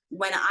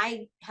 When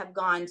I have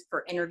gone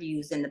for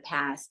interviews in the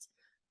past,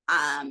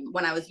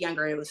 when I was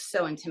younger, it was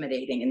so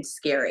intimidating and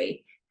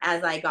scary.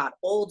 As I got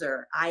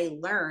older, I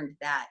learned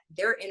that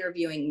they're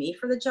interviewing me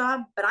for the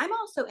job, but I'm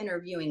also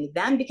interviewing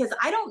them because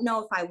I don't know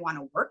if I want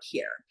to work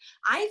here.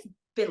 I've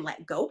been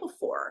let go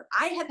before.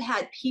 I have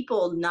had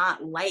people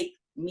not like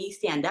me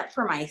stand up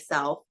for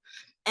myself.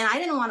 And I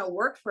didn't want to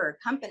work for a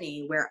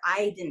company where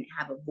I didn't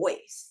have a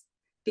voice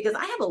because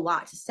I have a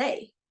lot to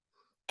say.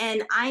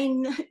 And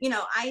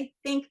I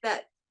think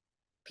that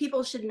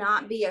people should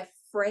not be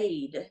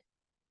afraid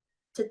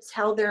to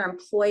tell their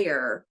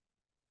employer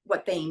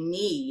what they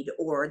need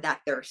or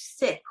that they're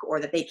sick or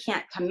that they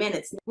can't come in.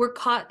 We're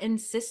caught in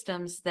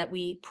systems that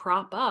we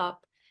prop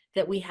up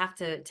that we have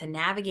to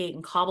navigate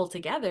and cobble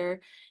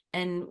together,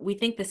 and we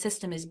think the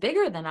system is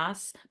bigger than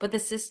us, but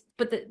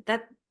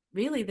that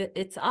really that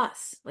it's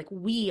us. Like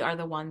we are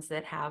the ones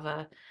that have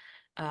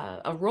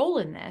a role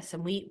in this,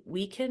 and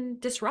we can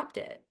disrupt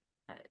it.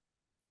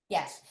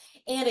 Yes.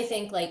 And I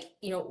think like,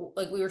 you know,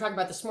 like we were talking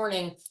about this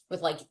morning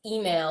with like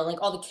email, like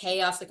all the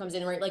chaos that comes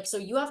in, right? Like, so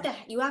you have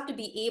to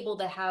be able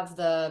to have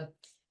the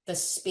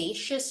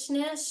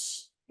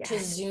spaciousness to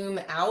Yes. zoom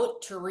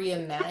out, to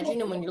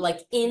reimagine. And when you're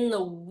like in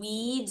the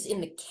weeds, in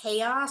the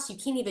chaos, you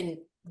can't even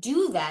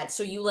do that.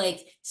 So you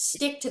like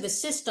stick to the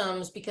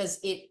systems because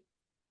it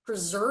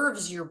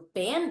preserves your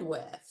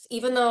bandwidth,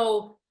 even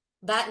though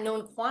that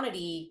known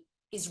quantity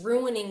is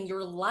ruining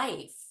your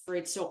life.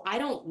 Right. So I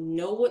don't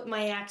know what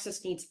my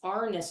access needs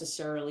are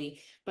necessarily,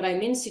 but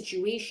I'm in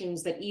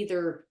situations that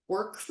either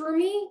work for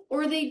me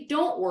or they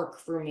don't work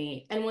for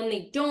me. And when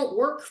they don't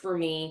work for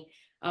me,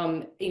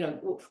 you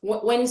know,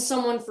 when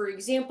someone, for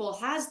example,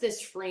 has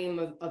this frame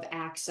of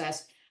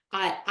access,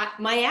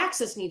 my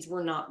access needs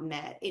were not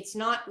met. It's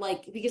not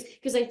like,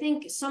 because I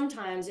think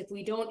sometimes if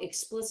we don't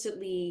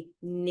explicitly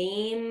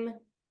name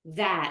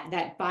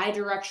that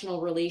bi-directional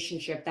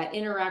relationship, that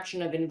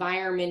interaction of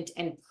environment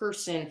and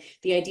person,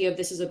 the idea of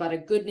this is about a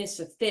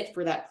goodness, a fit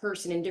for that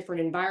person in different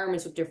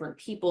environments with different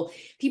people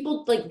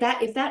like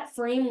that, if that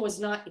frame was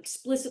not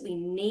explicitly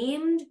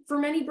named for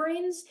many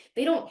brains,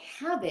 they don't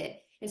have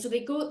it. And so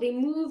they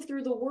move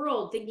through the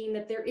world thinking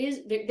that I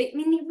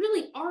mean, they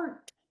really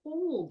are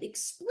told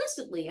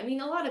explicitly, I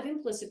mean, a lot of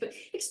implicit, but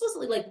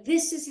explicitly, like,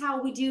 this is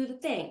how we do the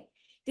thing.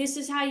 This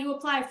is how you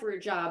apply for a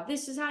job.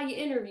 This is how you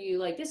interview.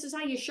 Like, this is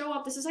how you show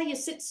up. This is how you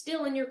sit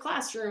still in your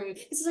classroom.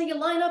 This is how you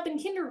line up in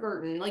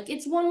kindergarten. Like,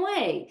 it's one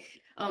way.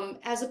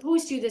 As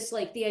opposed to this,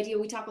 like the idea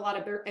we talk a lot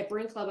at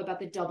Brain Club about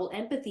the double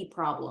empathy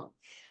problem,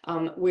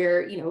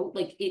 where, you know,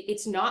 like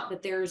it's not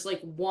that there's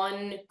like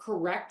one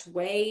correct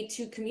way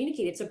to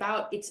communicate. It's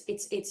about,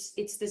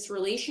 it's this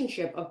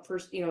relationship of,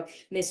 you know,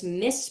 this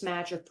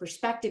mismatch of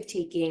perspective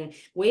taking,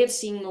 way of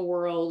seeing the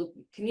world,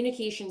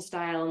 communication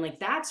style. And like,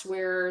 that's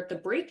where the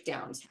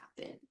breakdowns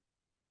happen.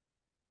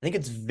 I think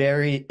it's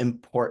very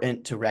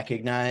important to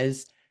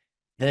recognize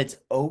that it's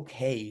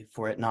okay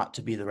for it not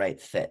to be the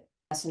right fit.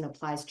 And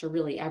applies to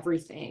really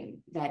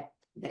everything that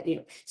you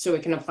know, so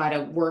it can apply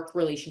to work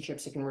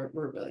relationships, it can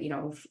you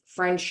know,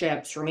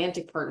 friendships,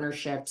 romantic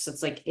partnerships.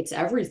 It's like, it's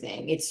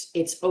everything.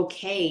 It's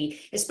okay,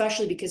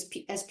 especially because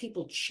as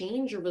people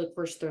change over the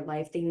course of their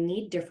life, they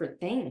need different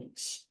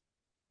things.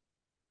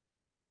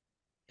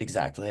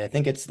 Exactly. I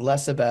think it's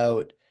less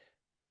about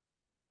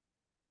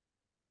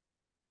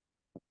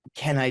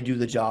can I do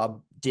the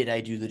job? Did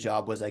I do the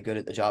job? Was I good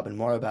at the job? And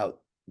more about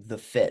the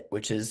fit,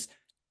 which is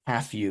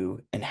half you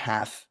and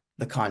half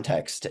the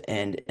context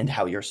and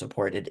how you're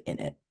supported in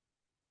it.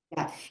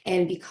 Yeah.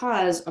 And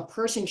because a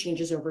person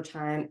changes over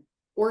time,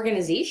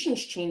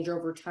 organizations change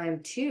over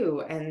time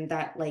too, and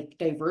that like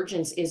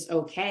divergence is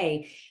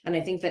okay. And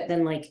I think that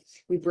then like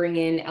we bring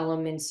in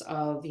elements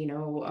of, you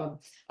know, of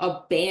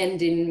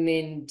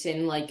abandonment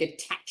and like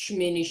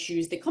attachment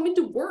issues that come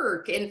into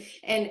work, and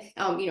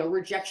you know,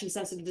 rejection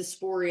sensitive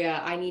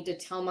dysphoria. I need to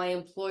tell my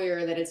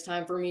employer that it's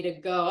time for me to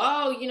go.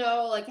 Oh, you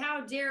know, like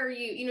how dare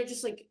you, you know,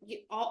 just like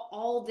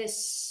all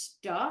this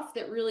stuff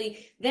that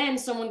really then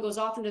someone goes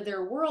off into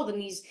their world,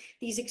 and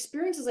these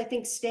experiences, I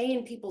think, stay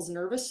in people's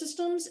nervous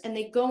systems, and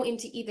they go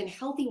into even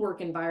healthy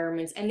work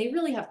environments, and they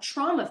really have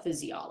trauma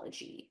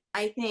physiology.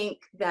 I think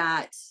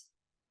that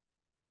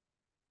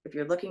if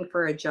you're looking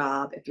for a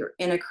job, if you're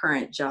in a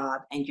current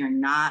job and you're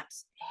not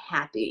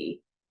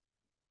happy,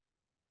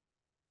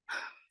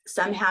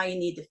 somehow you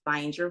need to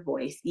find your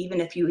voice, even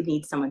if you would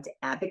need someone to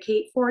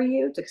advocate for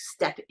you, to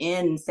step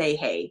in and say,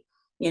 hey,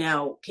 you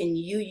know, can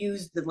you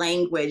use the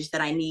language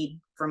that I need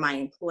for my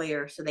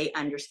employer so they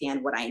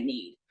understand what I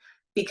need?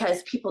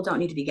 Because people don't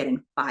need to be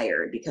getting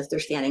fired because they're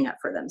standing up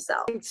for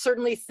themselves. I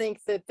certainly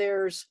think that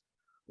there's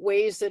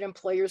ways that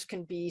employers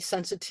can be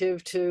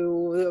sensitive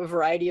to a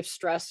variety of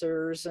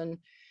stressors and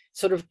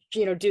sort of,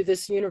 you know, do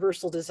this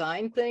universal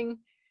design thing,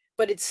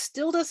 but it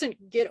still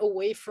doesn't get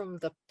away from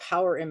the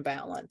power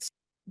imbalance.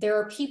 There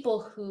are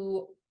people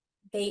who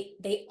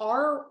they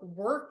are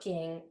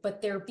working,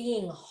 but they're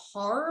being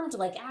harmed,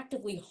 like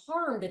actively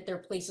harmed at their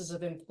places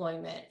of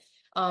employment.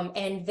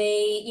 And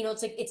they, you know,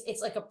 it's like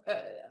it's like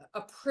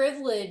a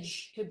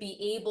privilege to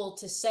be able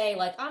to say,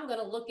 like, I'm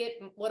gonna look at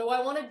what do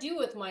I want to do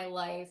with my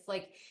life.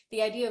 Like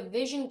the idea of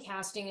vision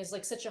casting is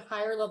like such a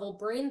higher level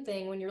brain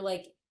thing when you're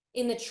like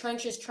in the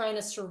trenches trying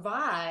to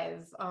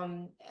survive.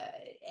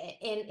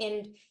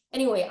 And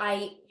anyway,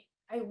 I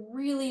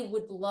really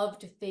would love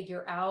to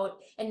figure out,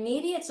 and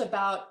maybe it's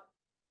about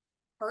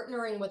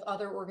partnering with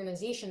other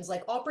organizations.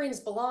 Like All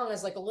Brains Belong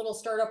is like a little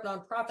startup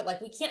nonprofit.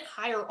 Like we can't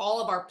hire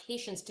all of our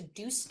patients to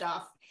do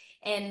stuff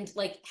and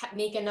like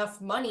make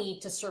enough money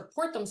to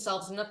support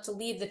themselves, enough to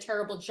leave the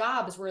terrible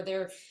jobs where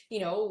they're, you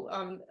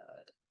know,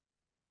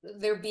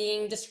 they're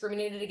being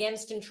discriminated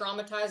against and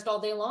traumatized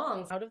all day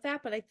long. Out of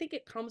that, but I think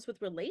it comes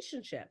with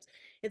relationships.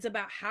 It's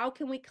about how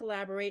can we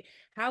collaborate?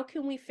 How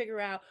can we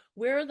figure out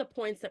where are the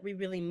points that we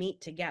really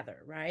meet together,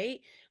 right?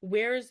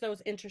 Where is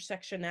those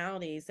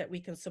intersectionalities that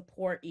we can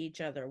support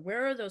each other?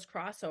 Where are those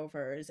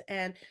crossovers?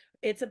 And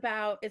it's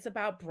about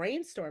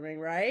brainstorming,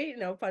 right?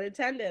 No pun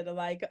intended,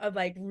 like of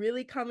like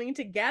really coming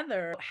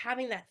together,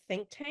 having that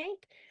think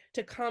tank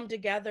to come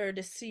together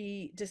to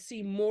see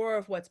more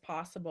of what's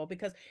possible,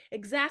 because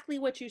exactly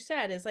what you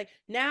said is like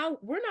now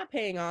we're not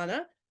paying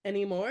Anna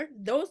anymore.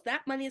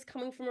 That money is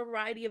coming from a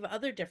variety of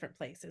other different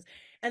places.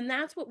 And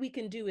that's what we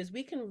can do is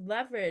we can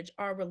leverage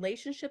our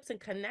relationships and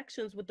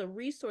connections with the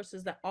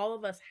resources that all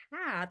of us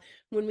have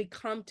when we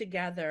come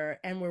together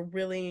and we're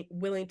really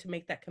willing to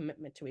make that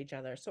commitment to each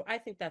other. So I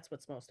think that's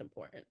what's most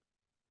important.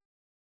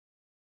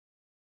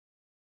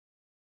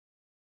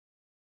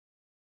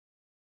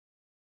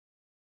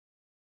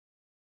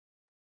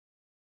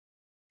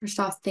 First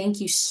off,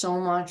 thank you so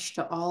much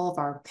to all of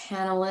our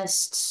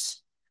panelists.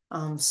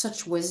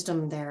 Such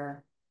wisdom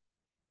there.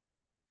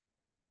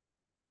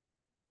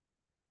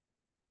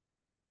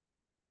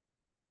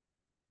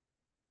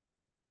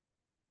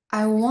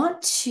 I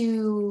want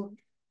to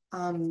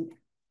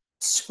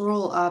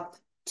scroll up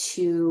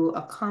to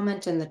a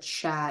comment in the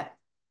chat.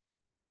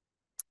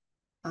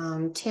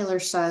 Taylor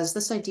says,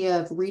 this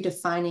idea of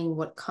redefining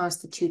what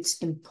constitutes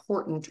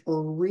important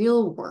or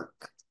real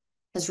work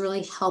has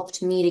really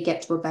helped me to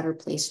get to a better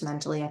place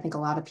mentally. I think a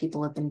lot of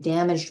people have been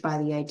damaged by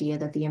the idea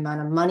that the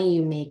amount of money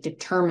you make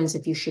determines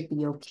if you should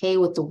be okay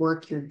with the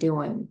work you're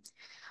doing.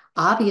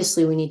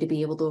 Obviously, we need to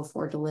be able to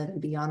afford to live,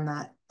 and beyond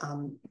that,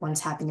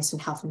 one's happiness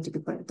and health need to be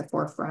put at the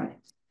forefront.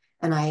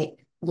 And I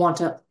want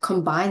to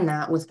combine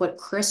that with what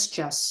Chris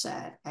just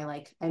said.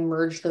 I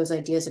merged those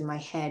ideas in my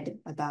head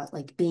about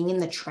like being in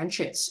the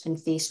trenches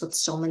and faced with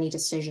so many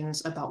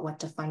decisions about what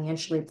to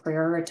financially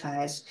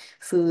prioritize,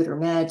 food or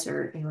meds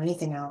or, you know,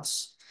 anything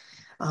else.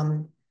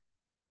 All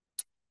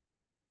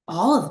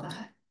of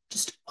that,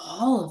 just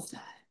all of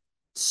that,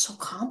 it's so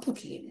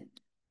complicated.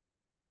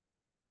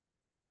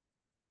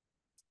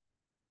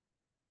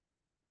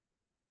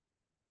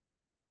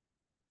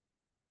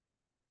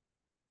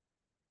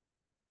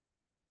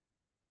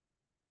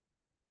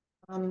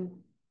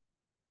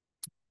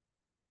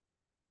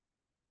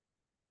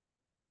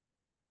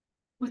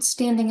 What's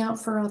standing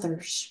out for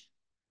others?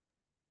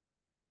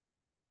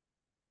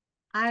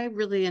 I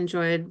really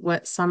enjoyed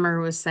what Summer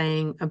was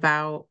saying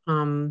about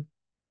kind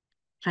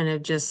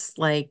of just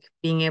like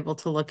being able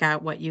to look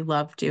at what you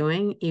love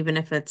doing, even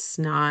if it's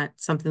not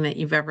something that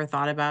you've ever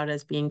thought about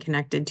as being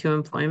connected to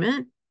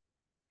employment.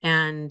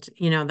 And,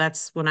 you know,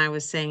 that's when I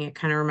was saying it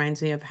kind of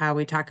reminds me of how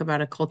we talk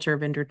about a culture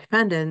of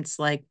interdependence.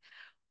 Like,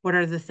 what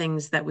are the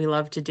things that we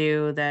love to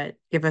do that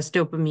give us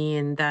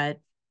dopamine, that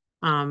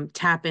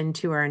tap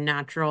into our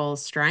natural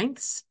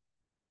strengths?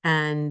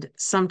 And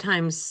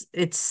sometimes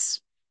it's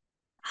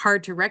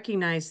hard to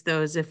recognize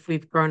those if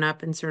we've grown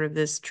up in sort of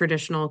this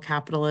traditional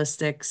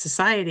capitalistic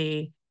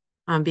society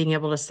being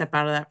able to step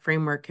out of that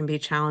framework can be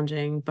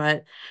challenging,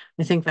 but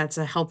I think that's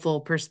a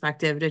helpful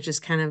perspective to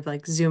just kind of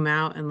like zoom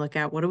out and look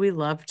at what do we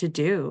love to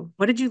do?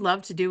 What did you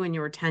love to do when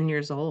you were 10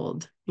 years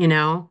old, you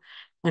know,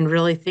 and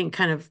really think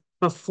kind of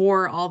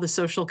before all the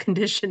social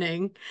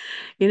conditioning,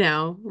 you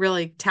know,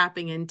 really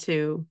tapping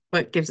into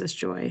what gives us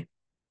joy.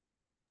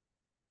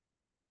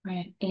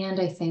 Right. And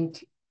I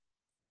think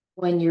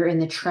when you're in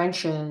the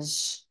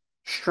trenches,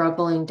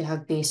 struggling to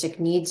have basic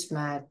needs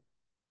met,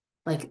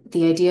 like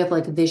the idea of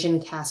like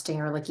vision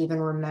casting or like even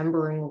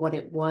remembering what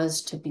it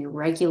was to be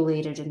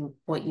regulated and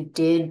what you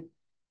did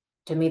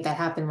to make that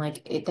happen,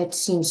 like it, that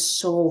seems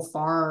so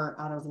far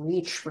out of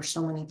reach for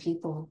so many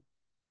people.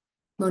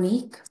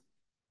 Monique?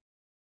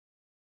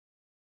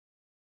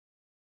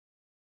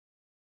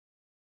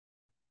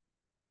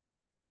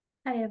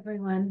 Hi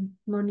everyone,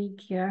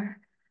 Monique here.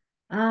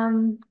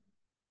 Um,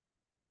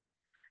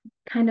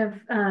 Kind of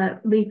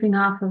leaping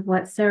off of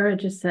what Sarah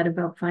just said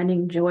about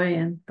finding joy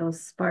and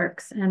those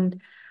sparks. And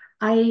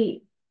I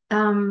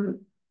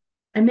I'm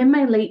in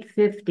my late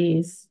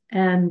 50s.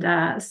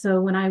 And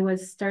so when I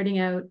was starting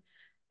out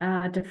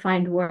to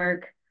find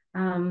work,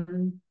 I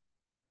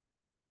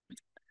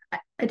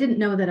didn't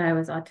know that I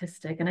was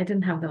autistic and I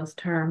didn't have those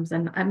terms.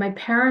 And my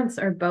parents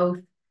are both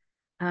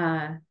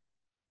uh,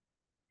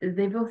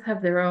 they both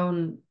have their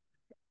own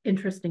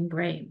interesting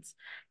brains.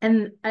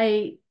 And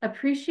I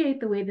appreciate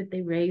the way that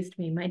they raised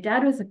me. My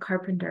dad was a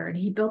carpenter and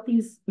he built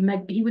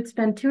he would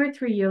spend 2 or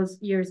 3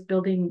 years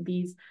building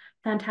these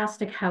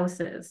fantastic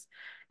houses.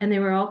 And they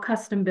were all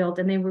custom built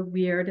and they were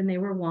weird and they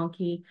were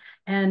wonky.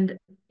 And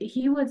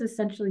he was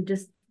essentially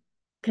just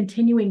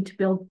continuing to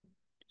build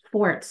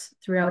forts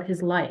throughout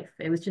his life.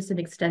 It was just an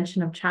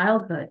extension of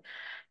childhood.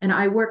 And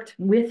I worked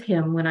with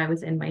him when I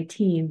was in my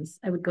teens.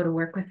 I would go to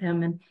work with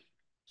him and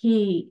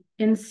he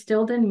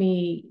instilled in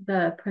me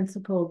the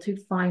principle to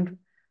find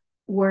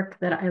work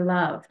that I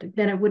loved.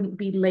 Then it wouldn't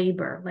be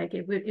labor. Like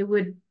it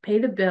would pay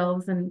the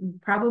bills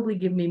and probably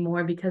give me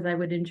more because I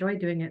would enjoy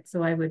doing it.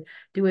 So I would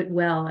do it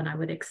well and I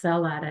would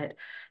excel at it.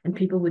 And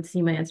people would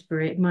see my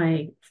inspiration,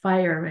 my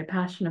fire, my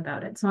passion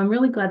about it. So I'm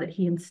really glad that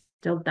he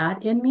instilled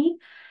that in me.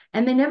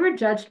 And they never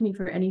judged me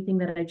for anything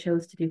that I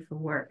chose to do for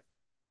work.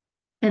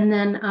 And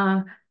then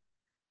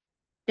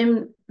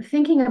in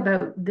thinking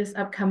about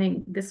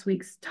this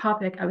week's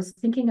topic, I was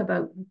thinking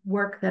about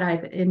work that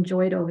I've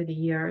enjoyed over the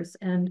years.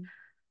 And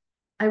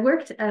I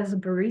worked as a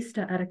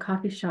barista at a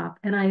coffee shop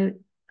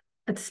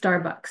at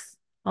Starbucks,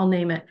 I'll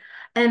name it.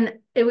 And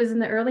it was in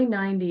the early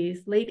 90s,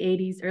 late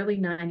 80s, early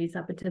 90s,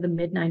 up into the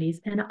mid 90s.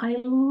 And I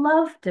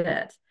loved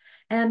it.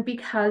 And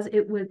because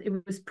it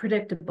was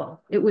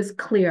predictable, it was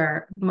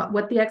clear.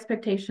 What the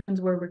expectations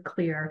were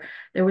clear.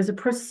 There was a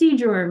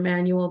procedure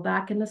manual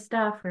back in the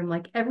staff room.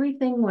 Like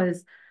everything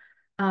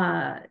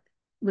uh,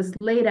 was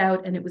laid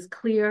out and it was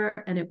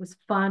clear and it was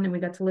fun and we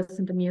got to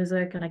listen to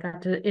music and I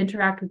got to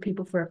interact with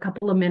people for a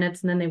couple of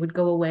minutes and then they would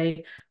go away,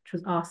 which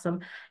was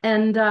awesome.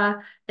 And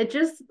it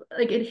just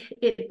like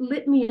it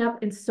lit me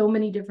up in so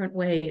many different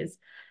ways.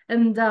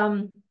 And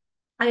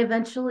I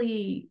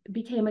eventually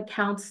became a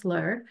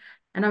counselor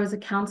and I was a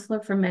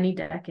counselor for many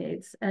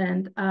decades.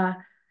 And I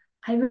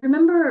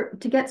remember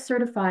to get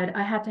certified,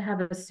 I had to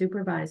have a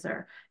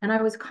supervisor, and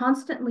I was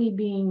constantly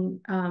being,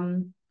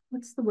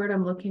 what's the word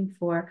I'm looking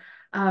for?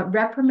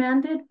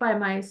 Reprimanded by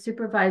my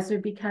supervisor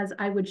because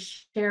I would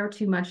share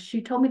too much.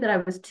 She told me that I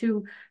was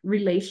too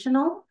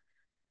relational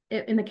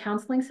in the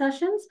counseling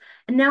sessions.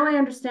 And now I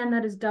understand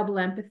that as double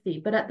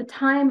empathy. But at the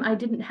time, I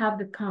didn't have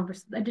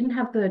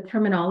the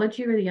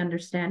terminology or the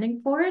understanding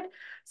for it.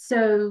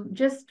 So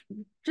just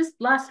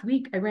last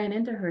week, I ran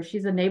into her.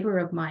 She's a neighbor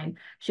of mine.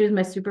 She was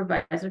my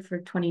supervisor for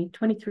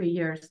 23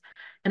 years.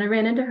 And I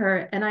ran into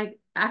her and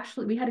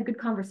we had a good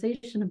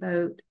conversation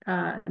about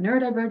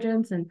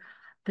neurodivergence and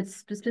but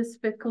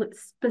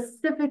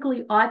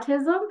specifically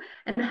autism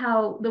and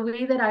how the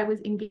way that I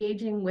was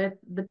engaging with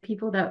the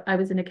people that I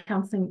was in a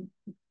counseling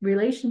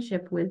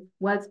relationship with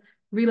was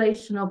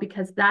relational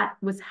because that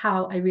was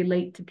how I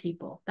relate to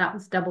people. That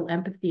was double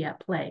empathy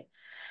at play.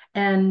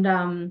 And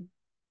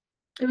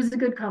it was a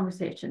good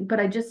conversation,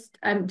 but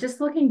I'm just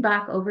looking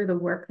back over the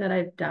work that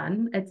I've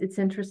done. It's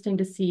interesting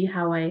to see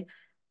how I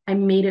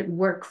made it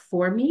work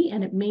for me,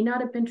 and it may not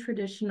have been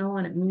traditional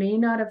and it may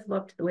not have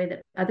looked the way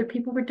that other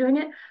people were doing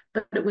it,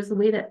 but it was the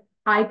way that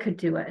I could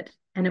do it.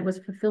 And it was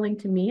fulfilling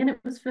to me and it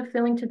was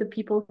fulfilling to the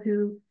people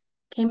who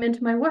came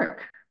into my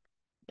work.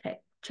 Okay,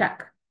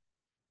 check.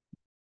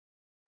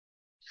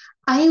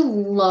 I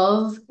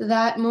love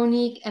that,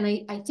 Monique. And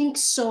I think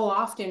so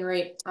often,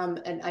 right?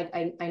 And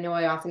I know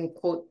I often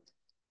quote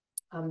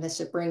this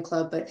at Brain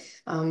Club, but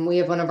we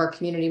have one of our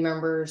community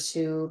members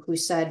who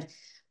said,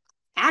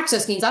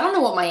 access needs, I don't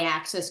know what my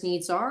access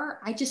needs are.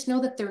 I just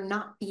know that they're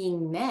not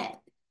being met.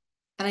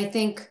 And I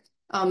think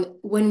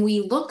when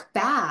we look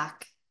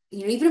back,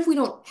 you know, even if we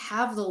don't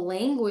have the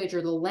language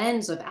or the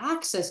lens of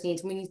access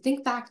needs, when you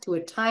think back to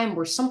a time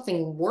where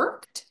something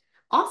worked,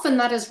 often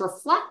that is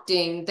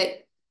reflecting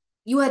that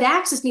You had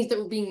access needs that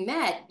were being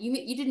met.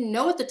 You didn't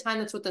know at the time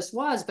that's what this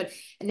was, but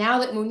now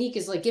that Monique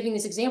is like giving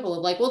this example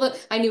of like, well,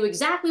 I knew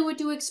exactly what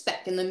to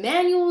expect, and the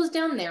manual was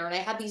down there, and I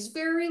had these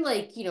very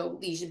like,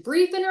 these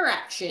brief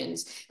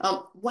interactions.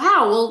 Wow.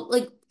 Well,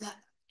 like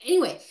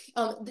anyway,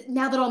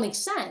 now that all makes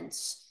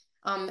sense.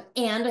 And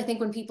I think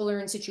when people are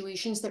in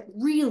situations that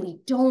really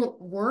don't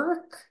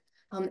work,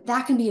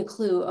 that can be a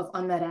clue of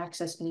unmet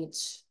access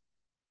needs.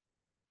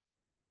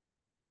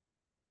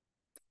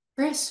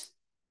 Chris?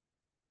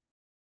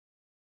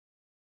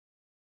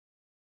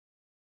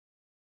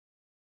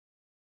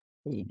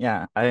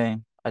 Yeah, I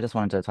just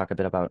wanted to talk a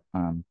bit about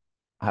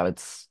how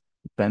it's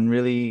been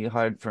really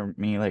hard for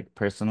me like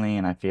personally,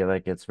 and I feel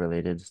like it's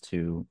related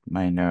to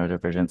my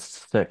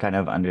neurodivergence to kind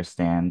of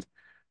understand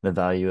the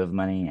value of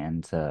money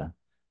and to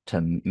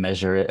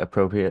measure it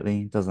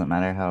appropriately. It doesn't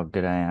matter how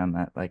good I am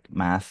at like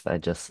math, I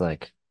just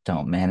like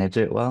don't manage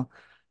it well.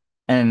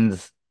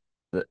 And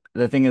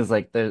the thing is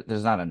like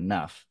there's not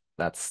enough.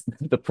 That's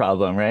the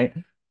problem, right?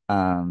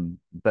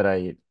 But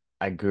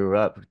I grew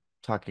up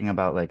talking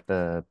about like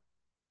the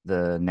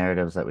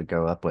narratives that we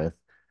grow up with.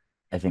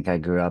 I think I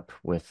grew up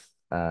with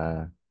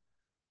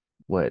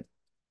what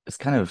is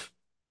kind of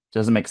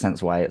doesn't make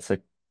sense why it's a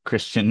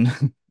Christian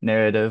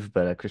narrative,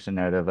 but a Christian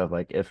narrative of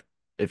like if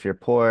you're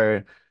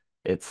poor,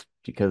 it's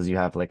because you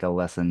have like a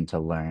lesson to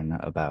learn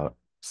about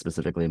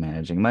specifically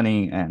managing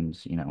money and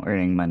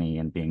earning money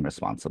and being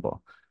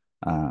responsible.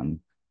 Um,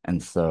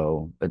 and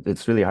so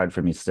it's really hard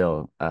for me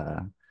still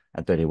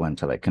at 31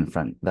 to like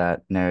confront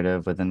that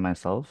narrative within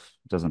myself.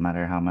 It doesn't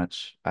matter how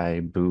much I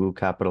boo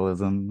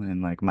capitalism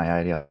and like my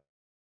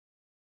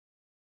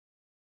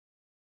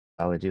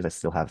ideologies, I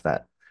still have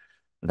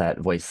that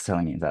voice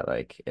telling me that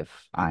like if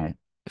I'm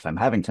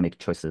having to make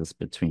choices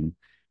between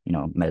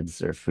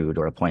meds or food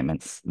or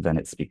appointments, then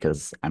it's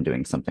because I'm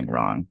doing something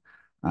wrong.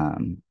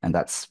 And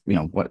that's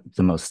what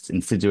the most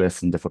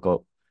insidious and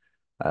difficult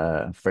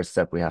first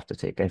step we have to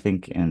take, I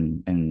think,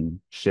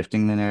 in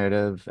shifting the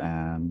narrative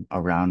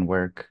around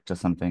work to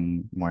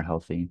something more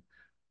healthy.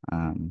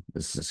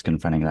 Is just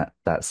confronting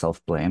that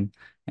self-blame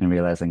and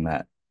realizing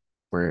that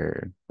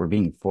we're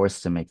being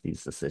forced to make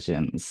these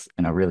decisions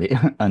in a really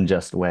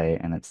unjust way,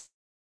 and it's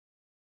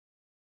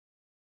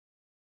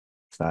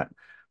not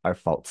our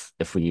fault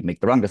if we make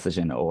the wrong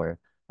decision or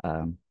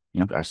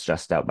are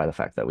stressed out by the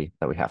fact that we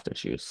have to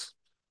choose.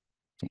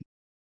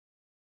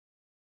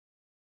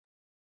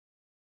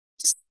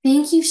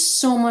 Thank you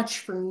so much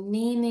for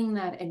naming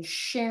that and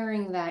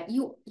sharing that.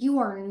 You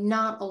are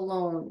not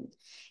alone.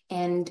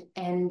 And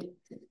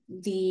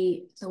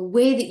the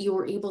way that you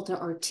were able to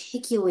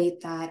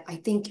articulate that, I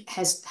think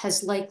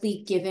has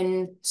likely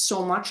given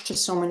so much to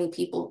so many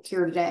people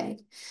here today.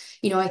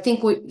 I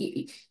think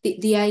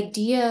the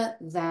idea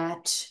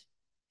that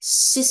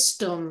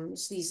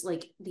systems,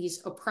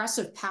 these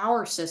oppressive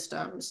power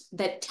systems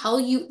that tell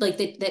you like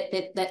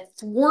that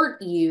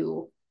thwart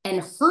you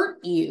and hurt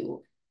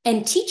you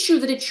and teach you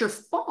that it's your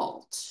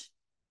fault.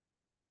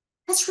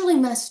 That's really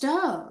messed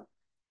up.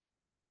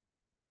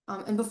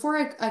 And before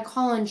I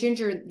call on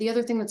Ginger, the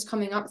other thing that's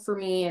coming up for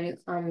me,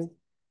 and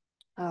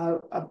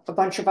a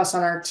bunch of us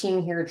on our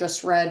team here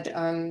just read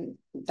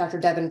Dr.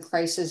 Devin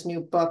Price's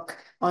new book,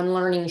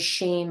 Unlearning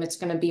Shame. It's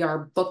going to be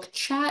our book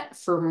chat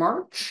for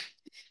March.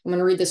 I'm going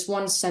to read this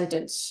one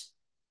sentence.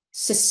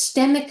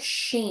 Systemic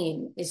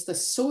shame is the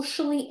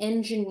socially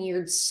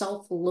engineered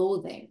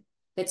self-loathing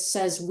that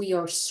says we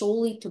are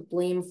solely to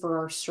blame for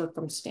our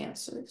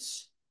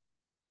circumstances.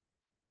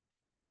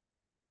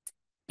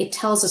 It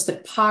tells us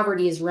that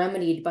poverty is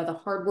remedied by the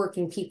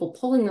hardworking people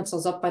pulling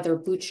themselves up by their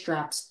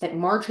bootstraps, that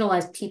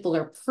marginalized people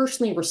are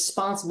personally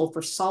responsible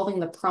for solving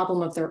the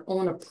problem of their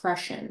own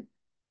oppression.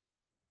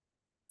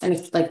 I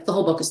mean, like the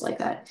whole book is like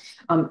that.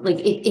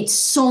 It's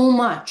so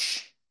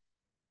much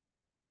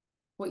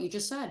what you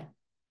just said.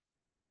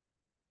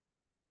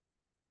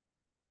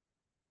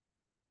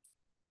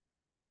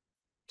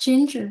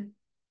 Ginger.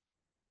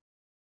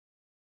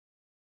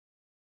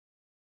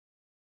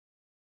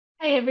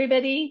 Hi,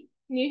 everybody.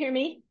 Can you hear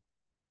me?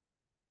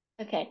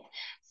 Okay.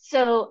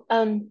 So,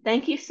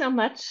 thank you so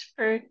much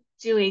for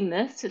doing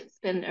this. It's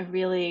been a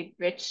really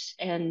rich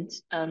and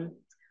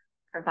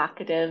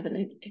provocative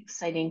and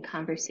exciting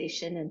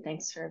conversation. And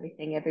thanks for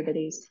everything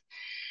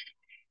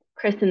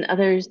Chris and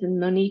others and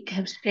Monique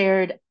have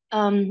shared.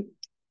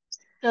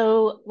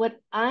 So what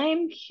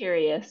I'm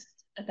curious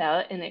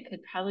about, and it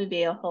could probably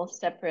be a whole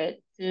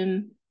separate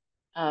Zoom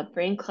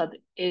brain club,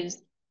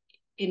 is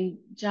in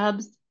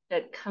jobs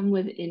that come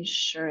with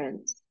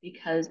insurance,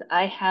 because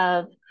I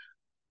have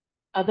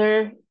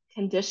other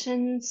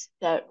conditions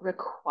that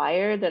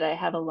require that I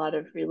have a lot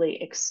of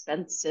really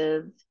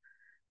expensive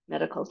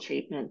medical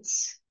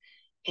treatments.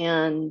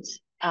 And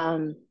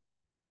I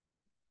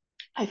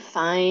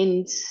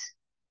find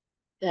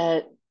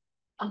that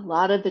a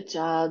lot of the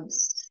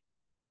jobs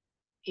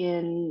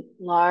in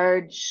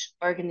large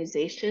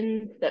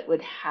organizations that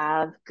would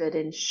have good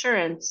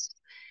insurance,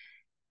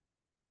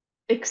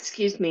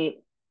 excuse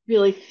me,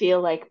 really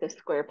feel like the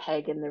square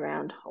peg in the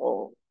round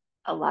hole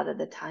a lot of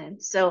the time.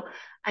 So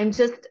I'm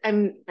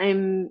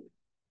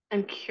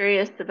I'm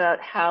curious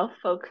about how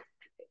folks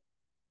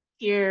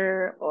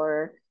here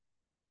or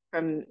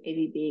from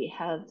ABB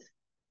have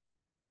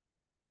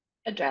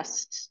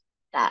addressed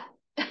that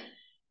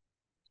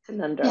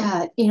conundrum.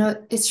 Yeah,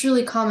 it's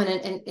really common,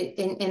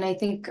 and I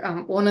think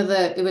one of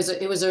the it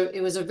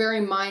was a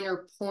very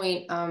minor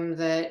point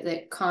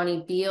that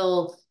Connie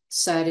Beal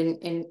said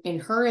in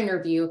her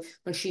interview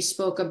when she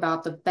spoke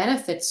about the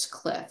benefits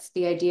cliff,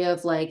 the idea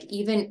of like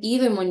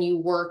even when you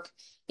work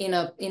in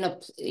a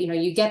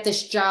you get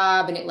this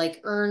job and it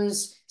like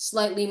earns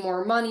slightly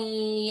more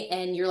money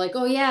and you're like,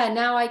 oh yeah,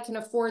 now I can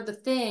afford the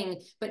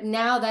thing, but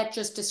now that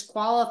just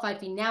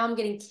disqualified me. Now I'm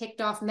getting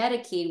kicked off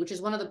Medicaid, which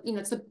is one of the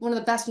it's one of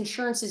the best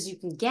insurances you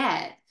can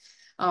get.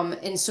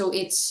 And so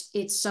it's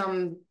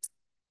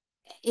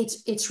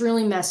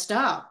really messed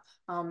up.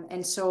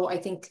 And so I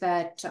think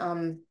that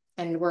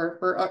and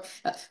we're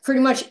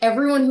pretty much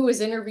everyone who was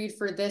interviewed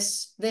for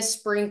this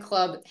spring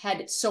club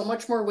had so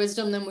much more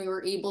wisdom than we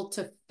were able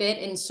to fit,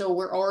 and so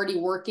we're already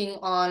working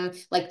on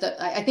like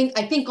I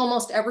think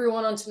almost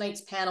everyone on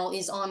tonight's panel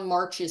is on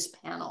March's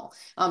panel,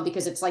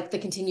 because it's like the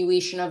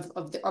continuation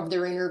of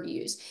their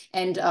interviews,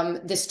 and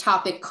this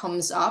topic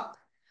comes up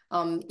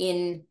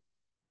in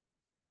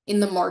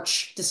the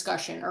March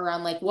discussion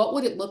around like what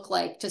would it look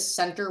like to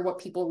center what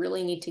people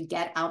really need to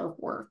get out of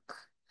work.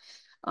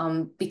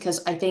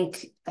 Because I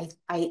think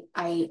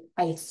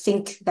I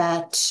think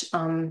that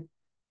and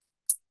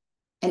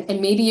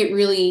maybe it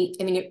really,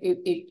 I mean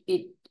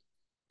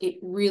it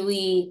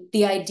really,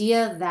 the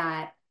idea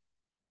that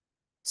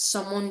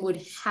someone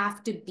would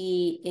have to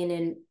be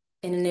in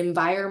an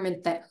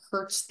environment that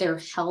hurts their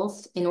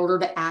health in order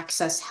to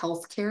access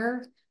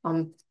healthcare.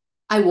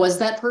 I was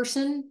that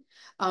person.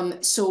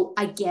 So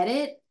I get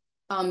it.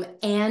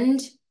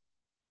 And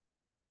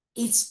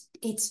it's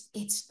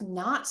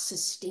not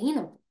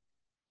sustainable.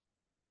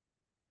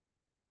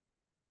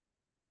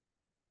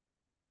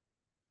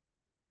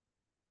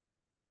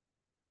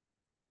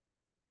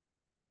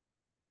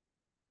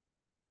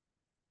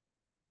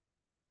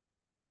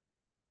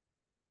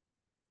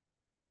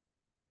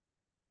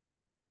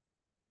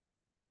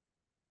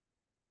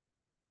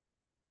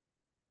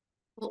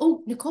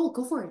 Oh, Nicole,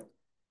 go for it.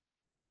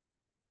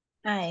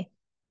 Hi.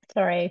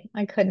 Sorry,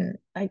 I couldn't.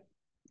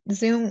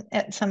 Zoom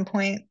at some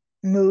point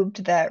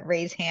moved that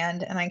raise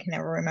hand and I can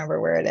never remember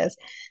where it is.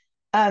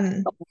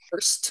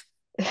 First.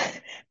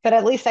 But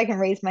at least I can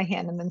raise my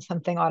hand and then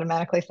something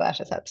automatically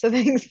flashes up. So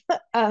thanks.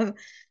 So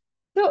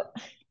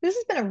this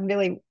has been a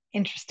really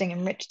interesting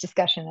and rich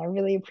discussion. I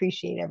really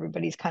appreciate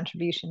everybody's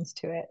contributions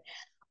to it.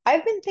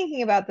 I've been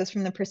thinking about this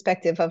from the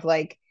perspective of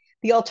like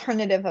the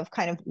alternative of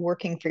kind of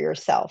working for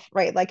yourself,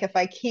 right? Like if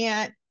I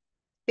can't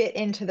fit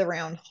into the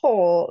round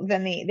hole,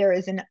 then there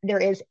is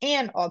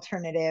an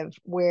alternative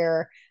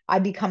where I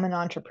become an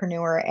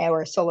entrepreneur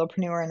or a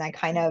solopreneur and I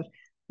kind of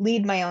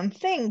lead my own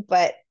thing,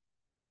 but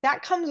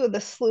that comes with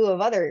a slew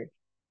of other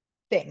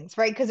things,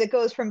 right? Because it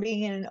goes from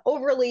being in an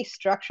overly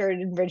structured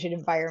and rigid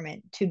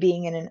environment to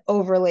being in an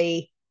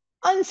overly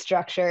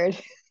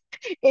unstructured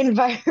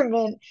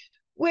environment,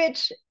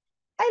 which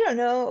I don't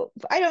know.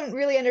 I don't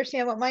really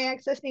understand what my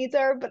access needs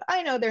are, but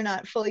I know they're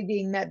not fully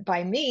being met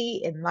by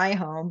me in my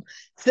home.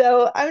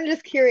 So I'm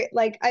just curious.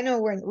 Like, I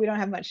know we don't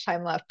have much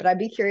time left, but I'd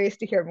be curious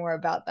to hear more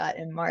about that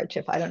in March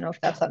if I don't know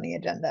if that's on the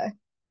agenda.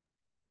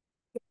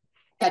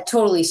 Yeah,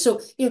 totally.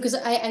 So, because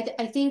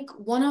I think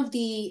one of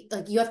the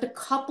like you have to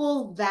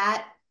couple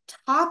that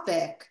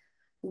topic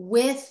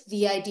with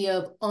the idea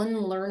of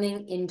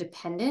unlearning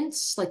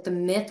independence, like the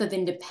myth of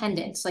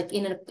independence, like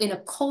in a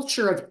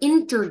culture of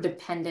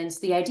interdependence,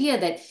 the idea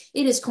that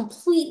it is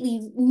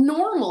completely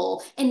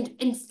normal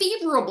and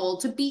favorable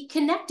to be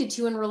connected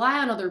to and rely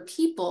on other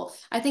people.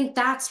 I think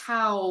that's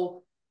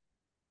how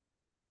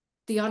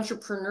the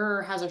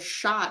entrepreneur has a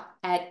shot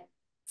at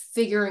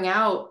figuring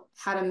out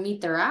how to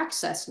meet their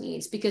access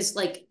needs, because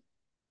like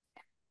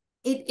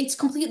it's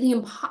completely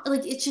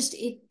like it's just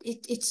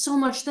it's so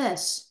much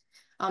this.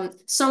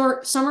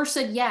 Summer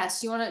said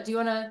yes. Do you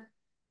wanna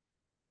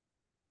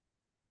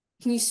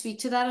can you speak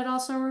to that at all,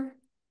 Summer?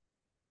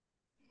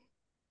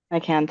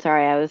 I can.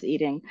 Sorry, I was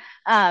eating.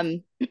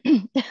 Um,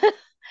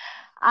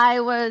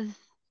 I was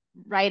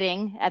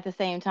writing at the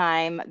same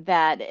time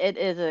that it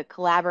is a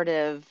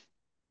collaborative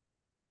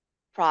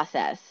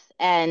process.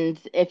 And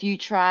if you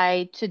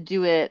try to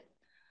do it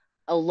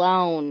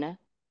alone,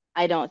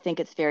 I don't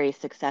think it's very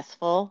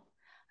successful.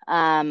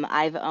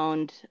 I've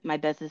owned my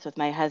business with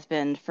my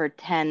husband for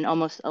 10,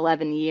 almost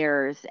 11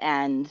 years,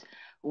 and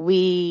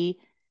we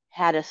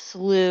had a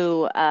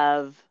slew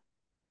of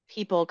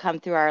people come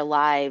through our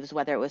lives,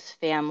 whether it was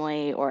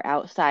family or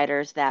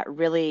outsiders, that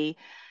really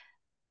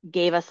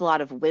gave us a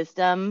lot of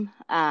wisdom.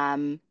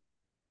 And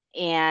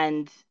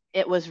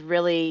it was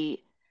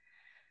really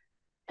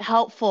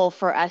helpful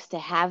for us to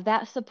have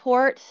that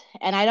support.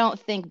 And I don't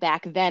think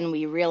back then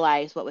we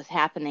realized what was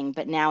happening,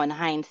 but now in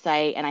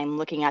hindsight, and I'm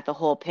looking at the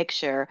whole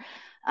picture,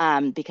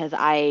 because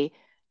I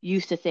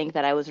used to think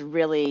that I was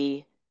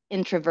really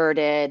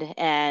introverted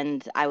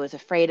and I was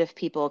afraid of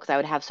people because I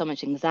would have so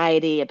much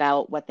anxiety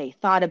about what they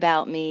thought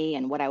about me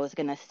and what I was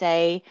going to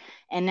say.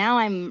 And now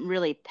I'm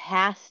really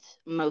past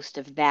most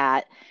of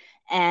that.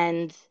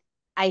 And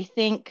I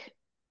think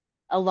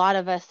a lot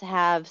of us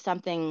have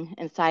something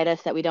inside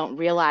us that we don't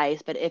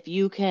realize, but if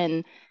you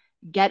can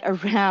get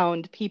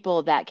around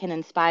people that can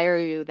inspire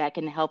you, that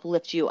can help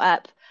lift you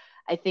up,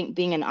 I think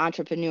being an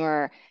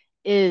entrepreneur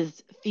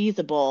is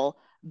feasible,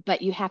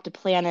 but you have to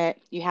plan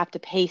it, you have to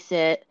pace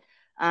it.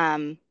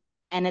 Um,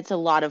 and it's a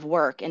lot of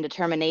work and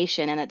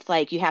determination. And it's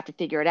like you have to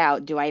figure it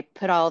out. Do I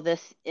put all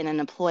this in an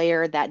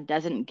employer that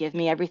doesn't give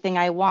me everything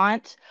I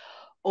want?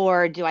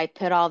 Or do I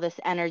put all this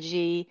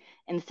energy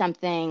in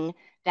something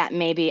that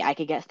maybe I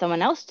could get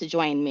someone else to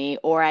join me,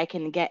 or I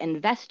can get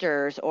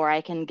investors, or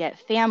I can get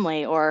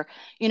family, or,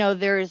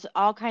 there's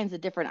all kinds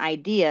of different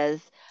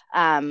ideas.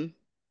 Um,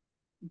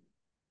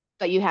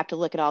 but you have to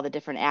look at all the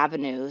different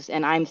avenues.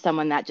 And I'm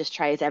someone that just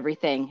tries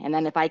everything. And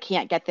then if I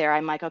can't get there,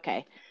 I'm like,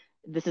 okay,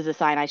 this is a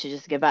sign I should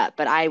just give up.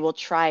 But I will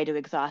try to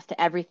exhaust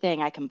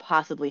everything I can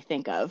possibly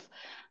think of.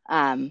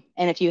 And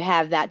if you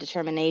have that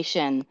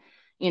determination,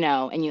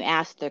 and you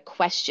ask the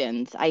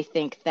questions, I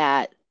think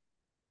that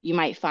you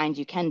might find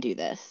you can do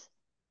this.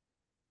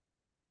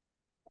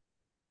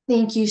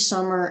 Thank you,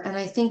 Summer. And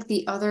I think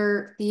the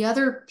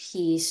other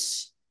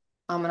piece,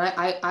 and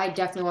I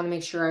definitely want to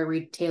make sure I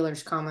read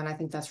Taylor's comment. I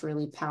think that's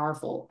really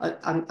powerful.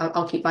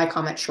 I'll keep my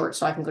comment short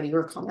so I can go to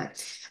your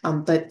comment.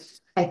 But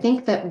I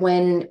think that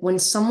when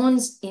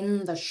someone's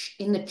in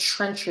the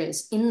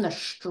trenches, in the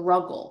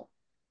struggle,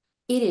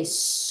 it is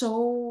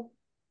so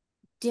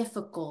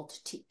difficult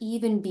to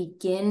even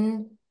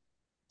begin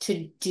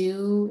to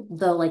do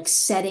the like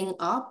setting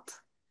up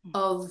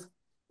of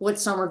what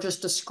Summer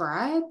just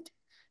described.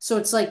 So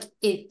it's like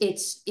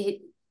it's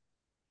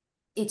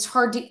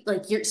hard to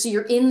like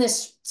you're in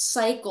this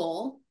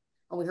cycle,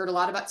 and we heard a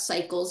lot about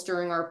cycles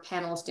during our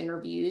panelist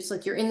interviews.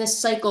 Like you're in this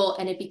cycle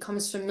and it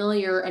becomes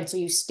familiar, and so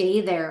you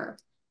stay there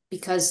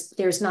because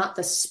there's not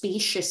the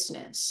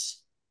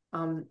spaciousness.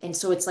 And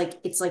so it's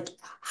like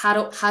how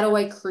do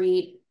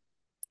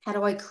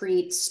I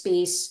create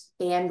space,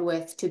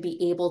 bandwidth to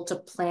be able to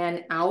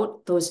plan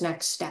out those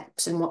next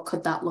steps, and what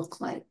could that look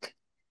like?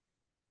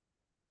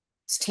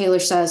 As Taylor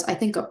says, I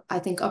think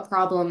a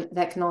problem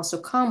that can also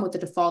come with the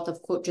default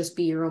of quote just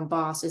be your own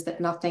boss is that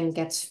nothing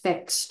gets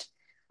fixed.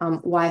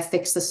 Why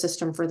fix the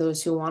system for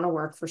those who want to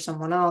work for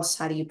someone else?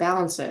 How do you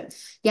balance it?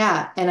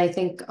 Yeah, and I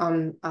think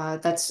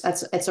that's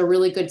it's a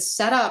really good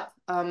setup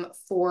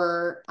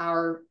for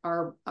our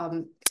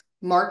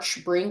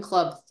March Brain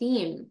Club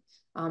theme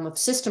of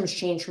systems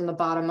change from the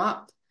bottom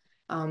up.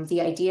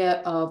 The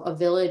idea of a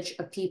village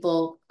of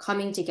people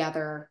coming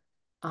together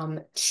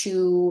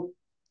to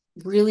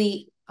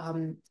really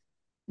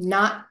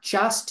not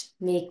just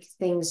make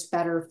things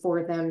better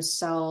for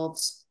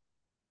themselves,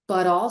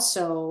 but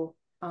also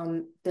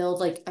build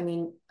like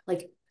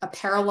a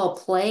parallel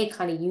play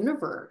kind of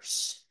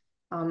universe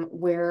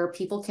where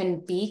people can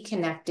be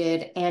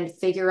connected and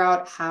figure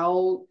out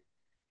how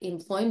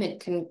employment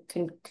can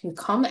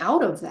come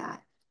out of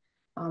that,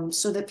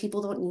 so that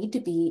people don't need to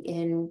be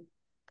in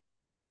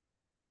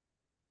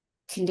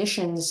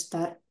conditions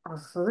that are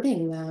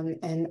hurting them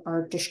and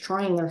are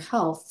destroying their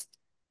health.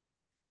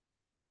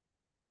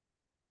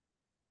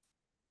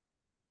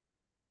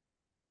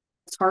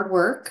 It's hard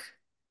work,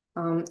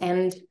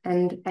 and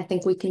I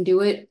think we can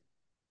do it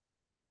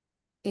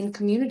in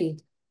community.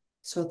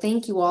 So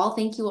thank you all.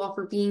 Thank you all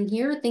for being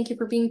here. Thank you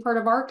for being part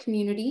of our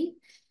community.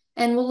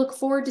 And we'll look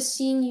forward to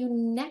seeing you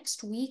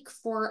next week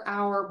for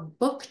our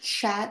book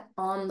chat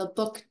on the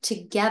book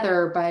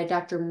Together by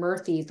Dr.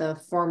 Murthy, the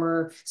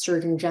former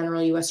Surgeon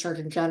General, U.S.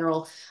 Surgeon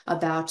General,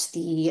 about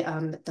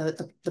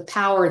the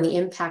power and the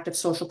impact of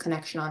social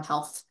connection on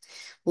health.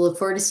 We'll look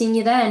forward to seeing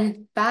you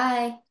then.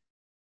 Bye.